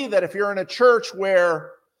well be that if you're in a church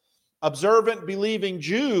where observant, believing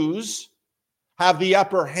Jews have the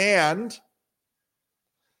upper hand,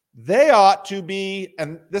 they ought to be,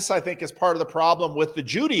 and this I think is part of the problem with the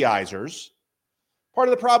Judaizers. Part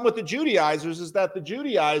of the problem with the Judaizers is that the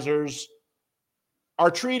Judaizers are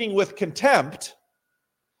treating with contempt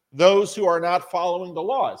those who are not following the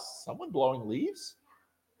law. Is someone blowing leaves?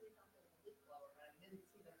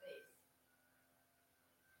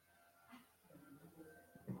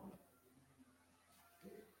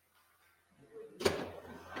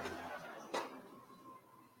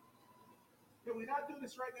 Can we not do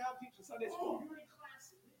this right now? Teach the Sunday school.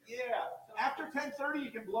 Yeah. After 10:30, you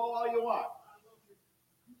can blow all you want.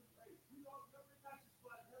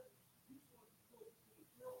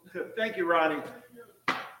 Thank you, Ronnie.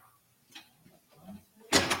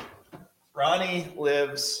 Ronnie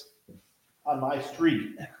lives on my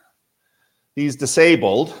street. He's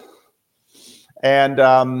disabled, and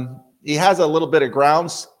he has a little bit of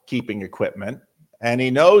groundskeeping equipment, and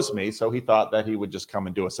he knows me, so he thought that he would just come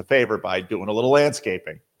and do us a favor by doing a little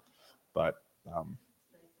landscaping. But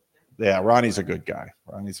yeah, Ronnie's a good guy.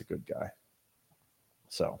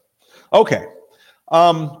 So, okay.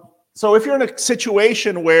 So if you're in a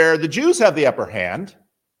situation where the Jews have the upper hand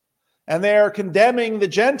and they're condemning the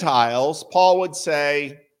Gentiles, Paul would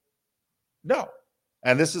say, no.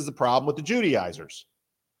 And this is the problem with the Judaizers.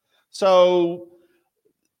 So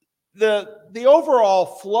the overall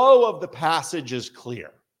flow of the passage is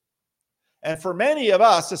clear. And for many of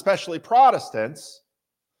us, especially Protestants,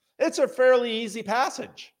 it's a fairly easy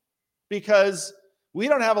passage because we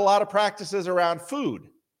don't have a lot of practices around food.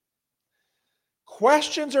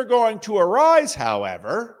 Questions are going to arise,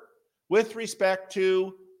 however, with respect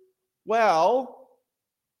to, well,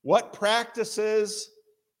 what practices?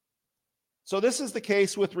 So this is the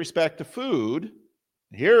case with respect to food.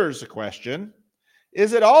 Here's a question.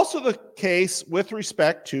 Is it also the case with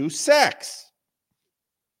respect to sex?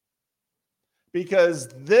 Because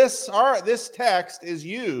this text is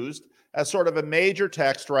used as sort of a major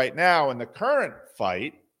text right now in the current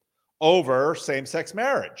fight over same-sex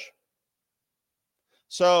marriage.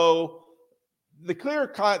 So the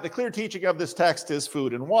clear teaching of this text is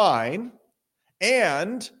food and wine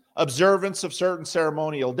and observance of certain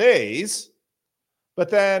ceremonial days. But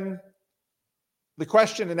then the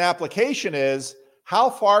question and application is, how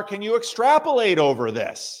far can you extrapolate over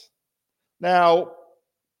this? Now,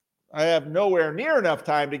 I have nowhere near enough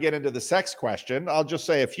time to get into the sex question. I'll just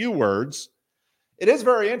say a few words. It is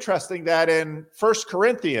very interesting that in 1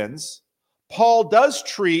 Corinthians, Paul does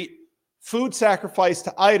treat food sacrifice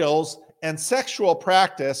to idols and sexual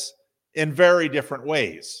practice in very different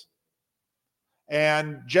ways.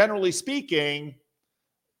 And generally speaking,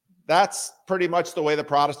 that's pretty much the way the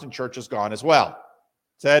Protestant church has gone as well.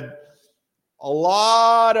 Said a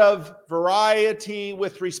lot of variety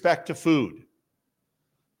with respect to food.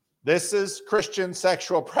 This is Christian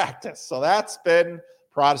sexual practice. So that's been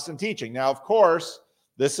Protestant teaching. Now, of course,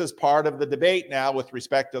 this is part of the debate now with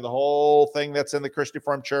respect to the whole thing that's in the Christian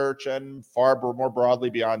Reformed Church and far more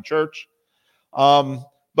broadly beyond church.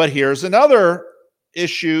 But here's another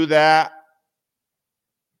issue that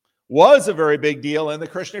was a very big deal in the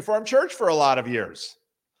Christian Reformed Church for a lot of years.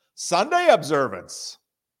 Sunday observance.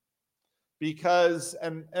 Because,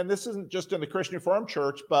 and this isn't just in the Christian Reformed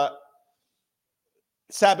Church, but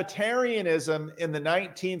Sabbatarianism in the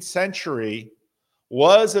 19th century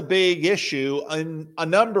was a big issue in a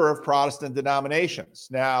number of Protestant denominations.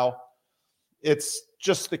 Now, it's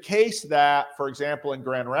just the case that, for example, in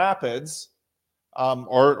Grand Rapids,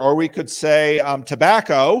 or we could say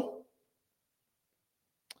tobacco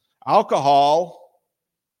alcohol.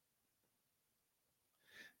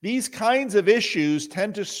 These kinds of issues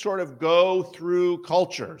tend to sort of go through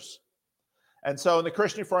cultures. And so in the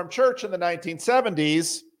Christian Reformed Church in the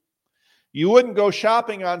 1970s, you wouldn't go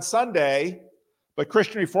shopping on Sunday, but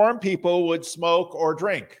Christian Reformed people would smoke or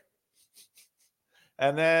drink.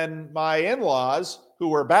 And then my in-laws, who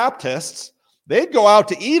were Baptists, they'd go out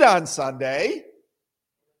to eat on Sunday,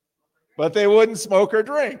 but they wouldn't smoke or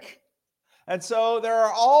drink. And so there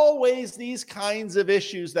are always these kinds of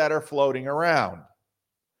issues that are floating around.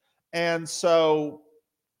 And so,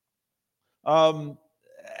 so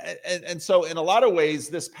in a lot of ways,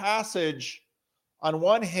 this passage, on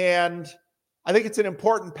one hand, I think it's an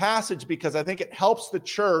important passage because I think it helps the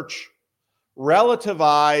church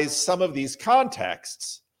relativize some of these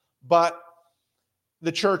contexts, but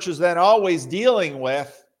the church is then always dealing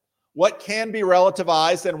with what can be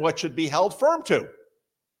relativized and what should be held firm to.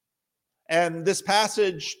 And this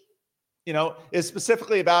passage, is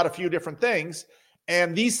specifically about a few different things.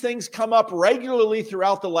 And these things come up regularly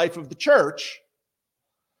throughout the life of the church.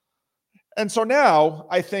 And so now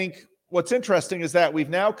I think what's interesting is that we've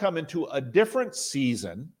now come into a different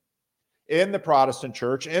season in the Protestant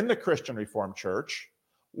church, in the Christian Reformed church,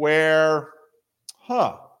 where,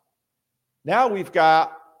 now we've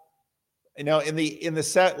got, at the end of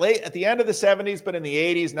the 70s, but in the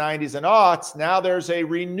 80s, 90s, and aughts, now there's a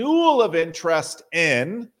renewal of interest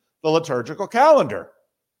in the liturgical calendar.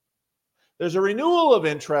 There's a renewal of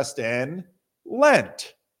interest in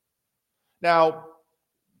Lent. Now,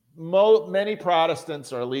 many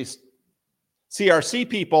Protestants, or at least CRC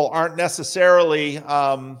people, aren't necessarily,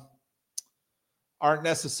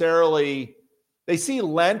 they see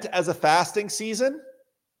Lent as a fasting season.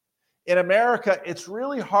 In America, it's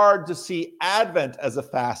really hard to see Advent as a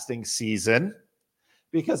fasting season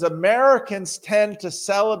because Americans tend to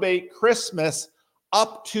celebrate Christmas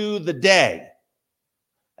up to the day,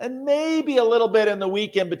 and maybe a little bit in the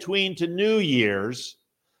week in between to New Year's.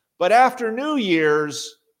 But after New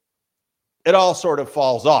Year's, it all sort of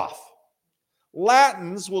falls off.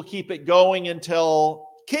 Latins will keep it going until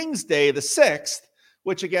King's Day, the 6th,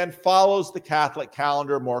 which again follows the Catholic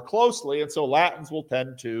calendar more closely. And so Latins will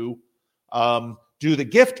tend to do the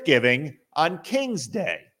gift giving on King's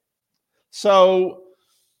Day. So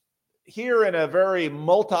here in a very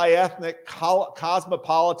multi-ethnic,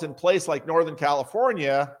 cosmopolitan place like Northern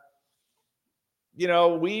California,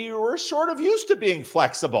 we were sort of used to being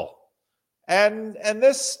flexible. And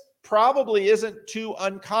this probably isn't too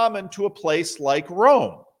uncommon to a place like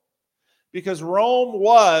Rome, because Rome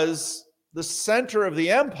was the center of the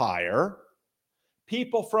empire.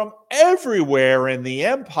 People from everywhere in the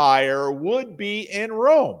empire would be in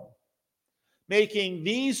Rome, making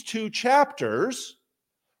these two chapters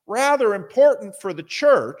rather important for the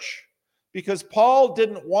church, because Paul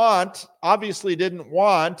obviously didn't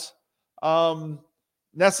want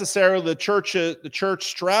necessarily the church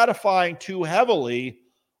stratifying too heavily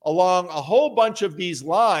along a whole bunch of these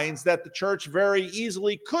lines that the church very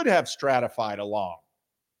easily could have stratified along.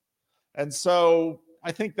 And so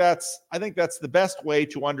I think that's the best way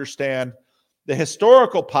to understand the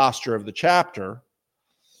historical posture of the chapter.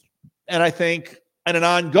 And I think in an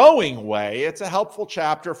ongoing way, it's a helpful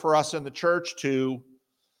chapter for us in the church to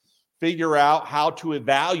figure out how to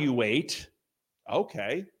evaluate,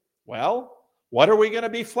 okay, well, what are we going to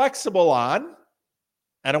be flexible on?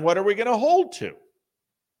 And what are we going to hold to?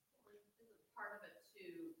 Part of it to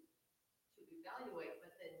evaluate,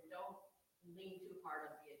 but then don't lean too hard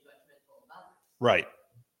on being judgmental about it. Right.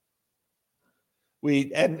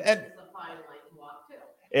 It's a fine line to walk too.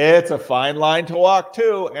 It's a fine line to walk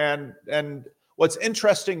too. And what's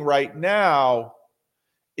interesting right now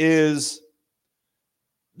is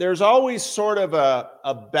there's always sort of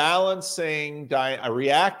a balancing, a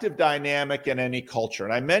reactive dynamic in any culture.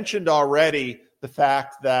 And I mentioned already the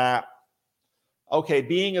fact that, okay,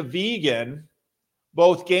 being a vegan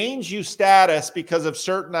both gains you status because of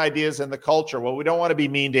certain ideas in the culture. Well, we don't want to be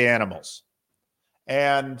mean to animals.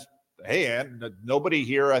 And hey, nobody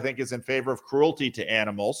here, I think, is in favor of cruelty to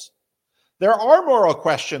animals. There are moral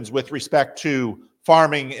questions with respect to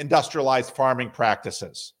industrialized farming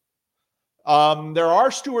practices. There are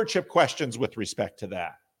stewardship questions with respect to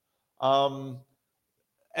that.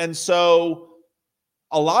 And so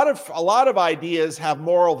a lot of ideas have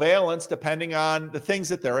moral valence depending on the things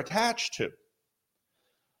that they're attached to.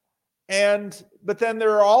 But then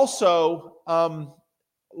there are also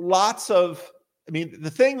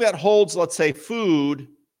the thing that holds, let's say, food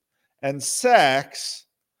and sex,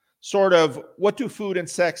 sort of, what do food and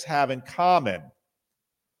sex have in common?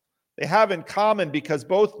 They have in common because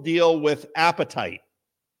both deal with appetite.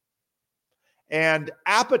 and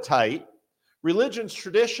appetite, religions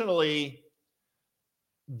traditionally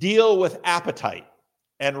deal with appetite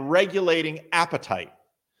and regulating appetite,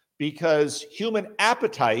 because human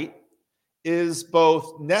appetite is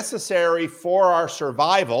both necessary for our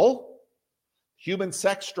survival. Human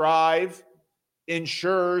sex drive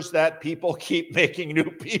ensures that people keep making new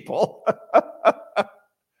people.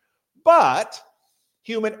 But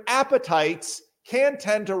human appetites can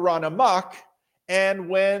tend to run amok. And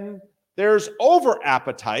when there's over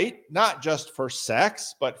appetite, not just for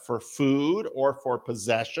sex, but for food or for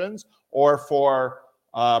possessions or for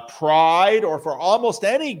pride or for almost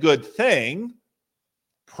any good thing,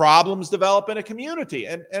 problems develop in a community.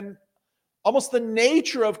 And almost the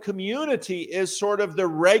nature of community is sort of the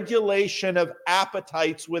regulation of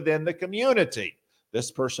appetites within the community. This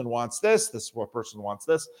person wants this person wants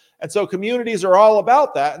this. And so communities are all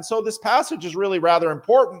about that. And so this passage is really rather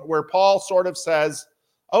important, where Paul sort of says,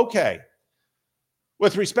 okay,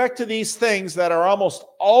 with respect to these things that are almost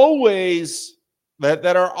always,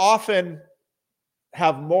 that are often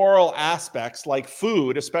have moral aspects, like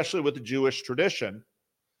food, especially with the Jewish tradition,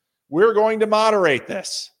 we're going to moderate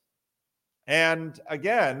this. And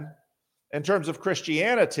again, in terms of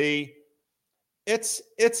Christianity, it's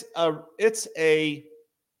an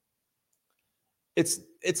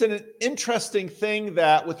interesting thing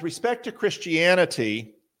that with respect to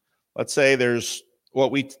Christianity, let's say there's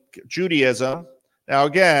Judaism. Now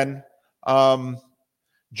again,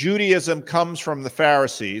 Judaism comes from the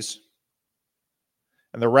Pharisees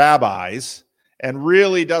and the rabbis, and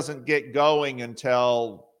really doesn't get going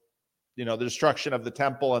until, the destruction of the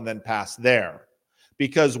temple and then past there.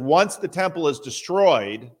 Because once the temple is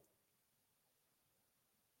destroyed,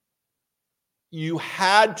 you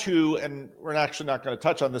had to, and we're actually not going to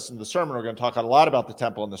touch on this in the sermon, we're going to talk a lot about the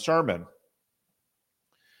temple in the sermon.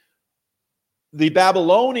 The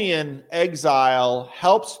Babylonian exile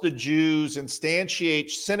helps the Jews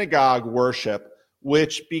instantiate synagogue worship,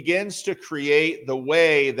 which begins to create the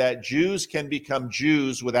way that Jews can become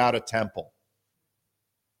Jews without a temple.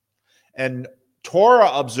 And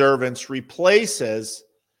Torah observance replaces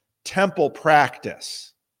temple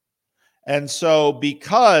practice. And so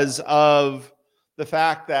because of the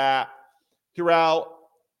fact that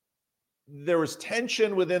there was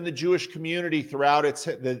tension within the Jewish community throughout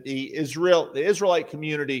the Israelite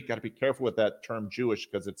community, got to be careful with that term Jewish,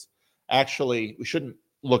 because it's actually, we shouldn't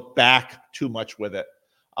look back too much with it.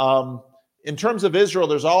 In terms of Israel,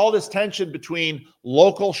 there's all this tension between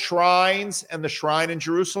local shrines and the shrine in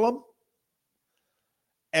Jerusalem.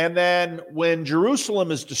 And then when Jerusalem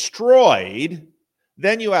is destroyed,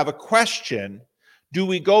 then you have a question: do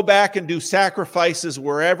we go back and do sacrifices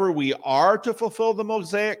wherever we are to fulfill the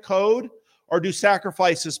Mosaic code, or do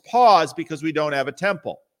sacrifices pause because we don't have a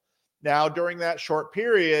temple? Now, during that short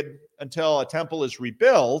period until a temple is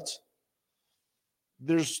rebuilt,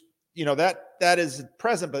 there's, that is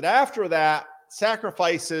present. But after that,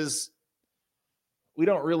 sacrifices, we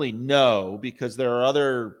don't really know, because there are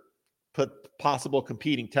other possible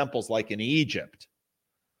competing temples, like in Egypt,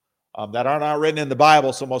 that are not written in the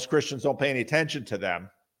Bible, so most Christians don't pay any attention to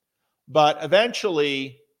them. But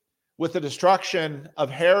eventually, with the destruction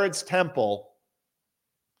of Herod's temple,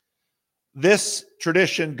 this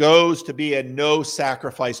tradition goes to be a no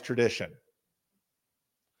sacrifice tradition.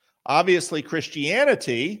 Obviously,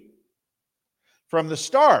 Christianity, from the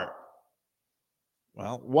start,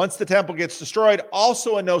 once the temple gets destroyed,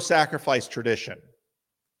 also a no sacrifice tradition.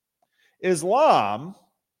 Islam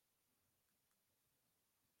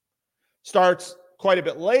starts quite a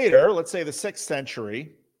bit later, let's say the 6th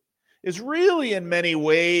century, is really in many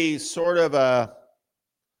ways sort of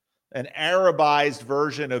an Arabized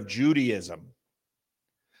version of Judaism.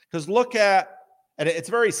 Because and it's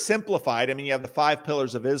very simplified. I mean, you have the 5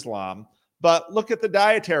 pillars of Islam, but look at the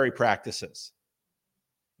dietary practices.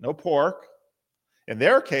 No pork. In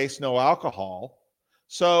their case, no alcohol.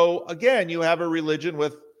 So again, you have a religion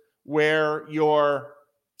where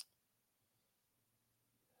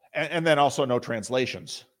and then also no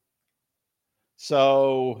translations.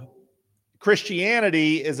 So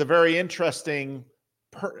Christianity is a very interesting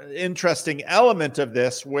element of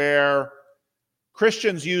this, where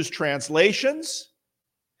Christians use translations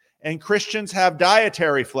and Christians have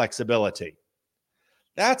dietary flexibility.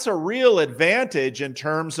 That's a real advantage in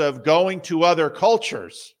terms of going to other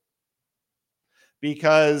cultures,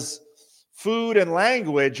 because food and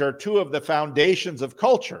language are 2 of the foundations of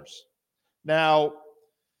cultures. Now,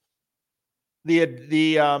 the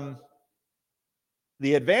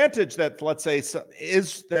advantage that, let's say,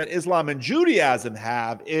 is that Islam and Judaism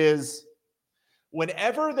have is,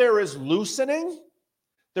 whenever there is loosening,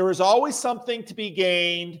 there is always something to be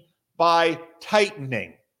gained by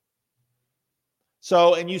tightening.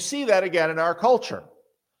 So, and you see that again in our culture.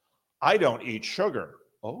 I don't eat sugar.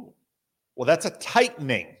 Oh, well, that's a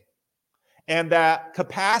tightening. And that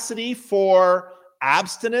capacity for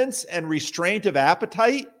abstinence and restraint of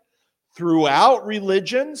appetite throughout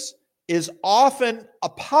religions is often a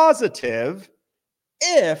positive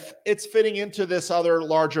if it's fitting into this other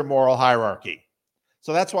larger moral hierarchy.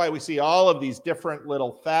 So that's why we see all of these different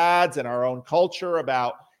little fads in our own culture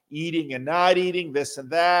about eating and not eating, this and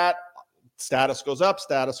that. Status goes up,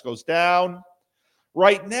 status goes down.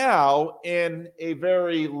 Right now, in a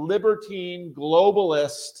very libertine,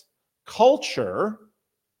 globalist culture,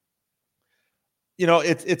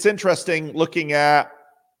 it's interesting looking at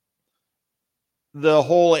the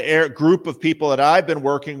whole group of people that I've been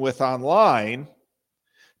working with online,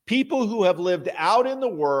 people who have lived out in the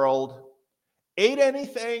world, ate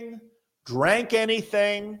anything, drank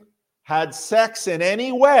anything, had sex in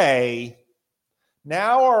any way,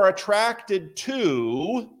 now are attracted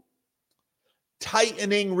to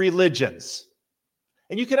tightening religions.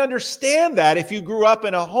 And you can understand that if you grew up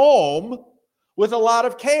in a home with a lot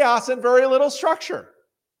of chaos and very little structure.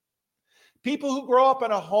 People who grow up in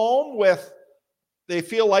a home with, they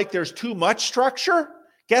feel like there's too much structure,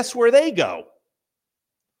 guess where they go?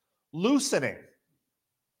 Loosening.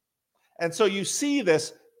 And so you see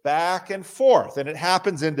this back and forth, and it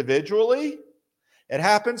happens individually, it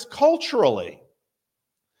happens culturally.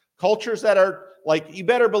 Cultures that are like, you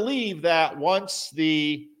better believe that once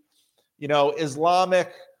the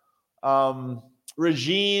Islamic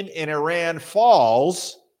regime in Iran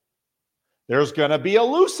falls, there's going to be a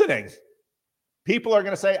loosening. People are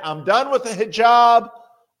going to say, I'm done with the hijab.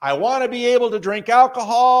 I want to be able to drink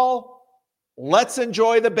alcohol. Let's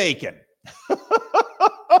enjoy the bacon.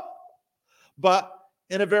 But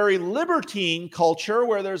in a very libertine culture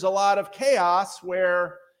where there's a lot of chaos,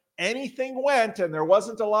 where anything went and there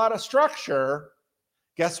wasn't a lot of structure,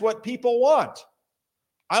 guess what people want?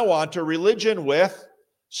 I want a religion with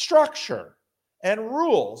structure and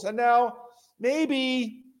rules. And now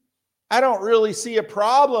maybe I don't really see a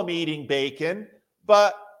problem eating bacon,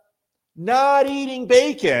 but not eating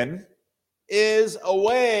bacon is a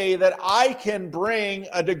way that I can bring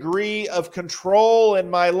a degree of control in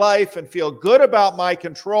my life and feel good about my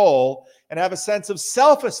control and have a sense of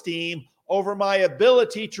self-esteem over my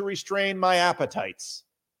ability to restrain my appetites.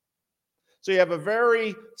 So you have a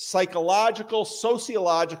very psychological,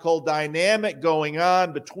 sociological dynamic going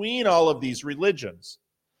on between all of these religions.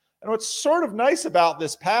 And what's sort of nice about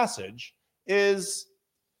this passage is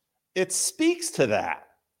it speaks to that.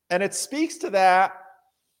 And it speaks to that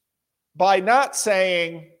by not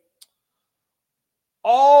saying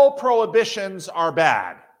all prohibitions are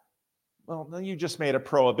bad. Well, then you just made a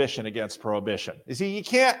prohibition against prohibition. You see, you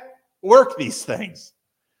can't work these things.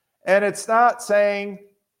 And it's not saying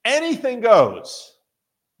anything goes.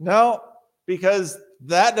 No, because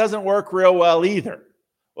that doesn't work real well either.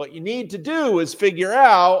 What you need to do is figure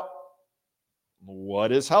out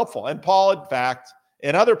what is helpful. And Paul, in fact,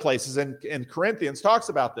 in other places in Corinthians talks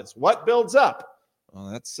about this. What builds up? Well,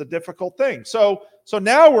 that's a difficult thing. So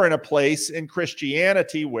now we're in a place in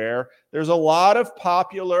Christianity where there's a lot of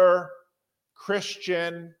popular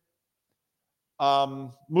Christian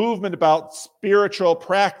movement about spiritual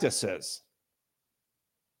practices.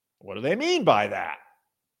 What do they mean by that?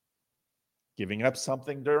 Giving up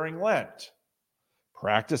something during Lent,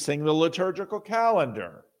 practicing the liturgical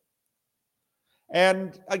calendar.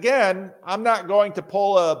 And again, I'm not going to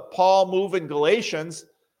pull a Paul move in Galatians.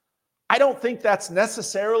 I don't think that's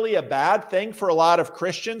necessarily a bad thing for a lot of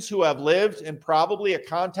Christians who have lived in probably a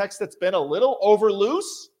context that's been a little over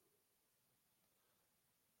loose.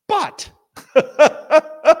 But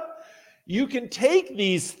you can take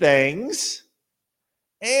these things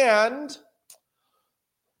and,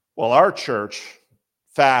 well, our church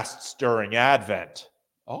fasts during Advent.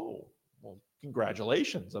 Oh, well,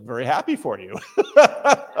 congratulations. I'm very happy for you.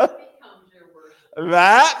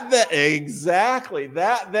 Exactly.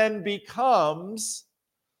 That then becomes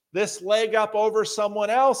this leg up over someone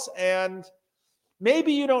else. And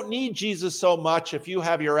maybe you don't need Jesus so much if you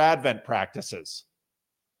have your Advent practices.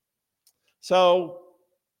 So,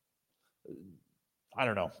 I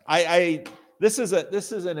don't know. This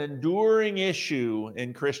is an enduring issue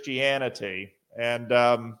in Christianity. And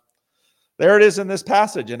there it is in this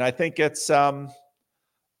passage. And I think it's a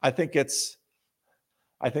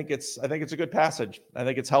good passage. I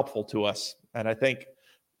think it's helpful to us. And I think,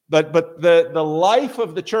 but the life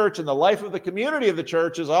of the church and the life of the community of the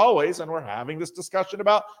church is always, and we're having this discussion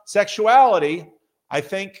about sexuality, I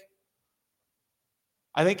think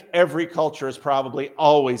I think every culture is probably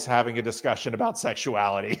always having a discussion about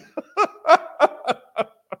sexuality.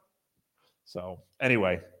 So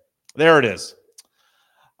anyway, there it is.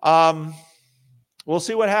 We'll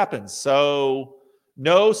see what happens. So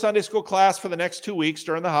no Sunday school class for the next 2 weeks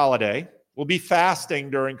during the holiday. We'll be fasting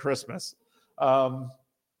during Christmas. But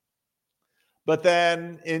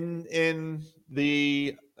then in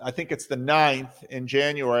the, I think it's the 9th in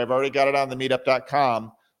January, I've already got it on the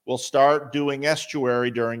meetup.com, we'll start doing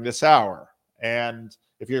estuary during this hour. And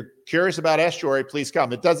if you're curious about estuary, please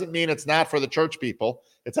come. It doesn't mean it's not for the church people.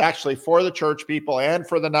 It's actually for the church people and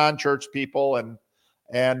for the non-church people.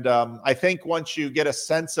 And I think once you get a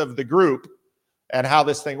sense of the group and how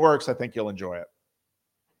this thing works, I think you'll enjoy it.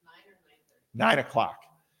 9 o'clock.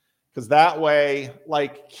 Because that way,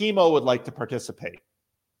 like Chemo would like to participate.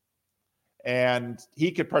 And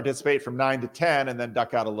he could participate from 9 to 10 and then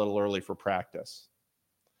duck out a little early for practice.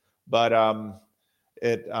 But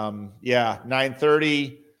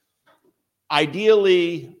 9:30.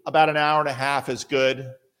 Ideally, about an hour and a half is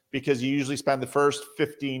good because you usually spend the first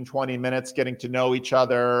 15, 20 minutes getting to know each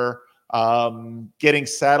other, getting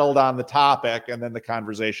settled on the topic, and then the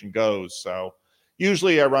conversation goes. So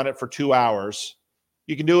usually I run it for 2 hours.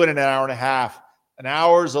 You can do it in an hour and a half. An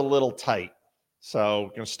hour's a little tight. So we're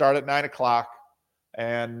going to start at 9 o'clock,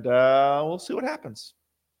 and we'll see what happens.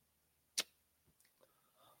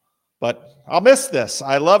 But I'll miss this.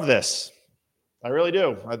 I love this. I really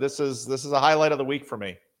do. This is a highlight of the week for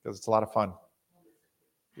me because it's a lot of fun.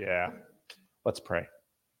 Yeah. Let's pray.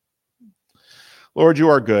 Lord, you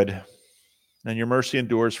are good, and your mercy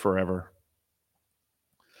endures forever.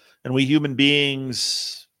 And we human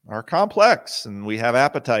beings are complex, and we have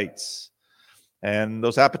appetites. And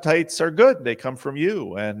those appetites are good. They come from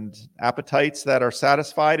you. And appetites that are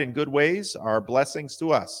satisfied in good ways are blessings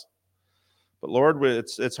to us. But Lord,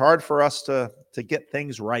 it's hard for us to get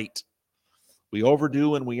things right. We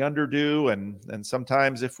overdo and we underdo. And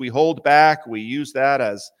sometimes if we hold back, we use that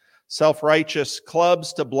as self-righteous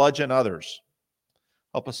clubs to bludgeon others.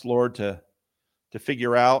 Help us, Lord, to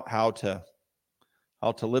figure out how to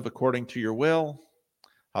live according to your will,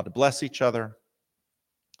 how to bless each other,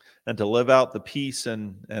 and to live out the peace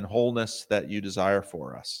and wholeness that you desire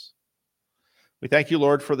for us. We thank you,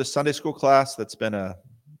 Lord, for the Sunday school class that's been a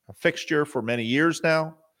fixture for many years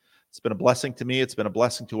now. It's been a blessing to me. It's been a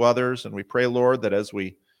blessing to others. And we pray, Lord, that as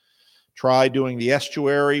we try doing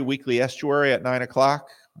the weekly estuary at 9 o'clock,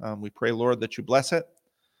 we pray, Lord, that you bless it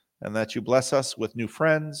and that you bless us with new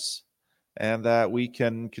friends and that we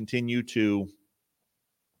can continue to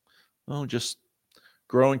just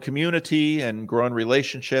grow in community and grow in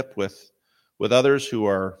relationship with others who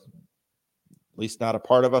are at least not a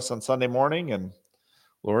part of us on Sunday morning. And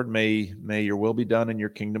Lord, may your will be done and your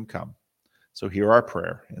kingdom come. So hear our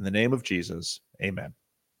prayer. In the name of Jesus, amen.